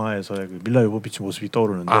주연한 그 영화에서의 그 밀라 요보비치 모습이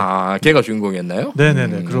떠오르는데. 아, 걔가 주인공이었나요?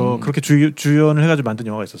 네네네. 그렇게 주연을 해가지고 만든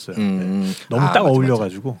영화가 있었어요. 네. 너무 딱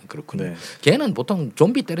어울려가지고. 그렇군요. 네. 걔는 보통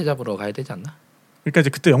좀비 때려잡으러 가야 되지 않나? 그러니까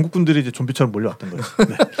이제 그때 영국군들이 이제 좀비처럼 몰려왔던 거예요.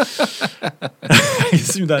 네.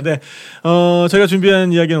 알겠습니다. 네. 저희가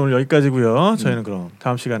준비한 이야기는 오늘 여기까지고요. 저희는 그럼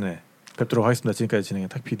다음 시간에 뵙도록 하겠습니다. 지금까지 진행한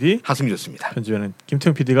탁 PD 하승이었습니다. 편집에는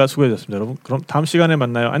김태형 PD가 수고해주셨습니다. 여러분 그럼 다음 시간에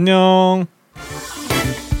만나요. 안녕.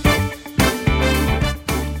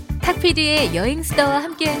 탁 PD의 여행 수다와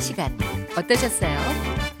함께한 시간 어떠셨어요?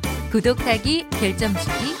 구독하기, 별점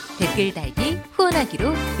주기, 댓글 달기,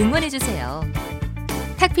 후원하기로 응원해주세요.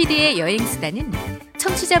 탁 PD의 여행 수다는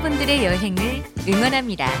청취자분들의 여행을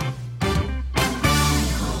응원합니다.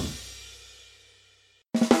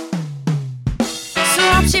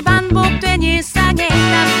 수없이 반복된 일상에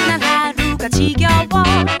나른한 하루가 지겨워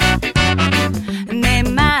내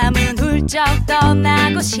마음은 훌쩍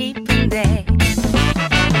떠나고 싶은데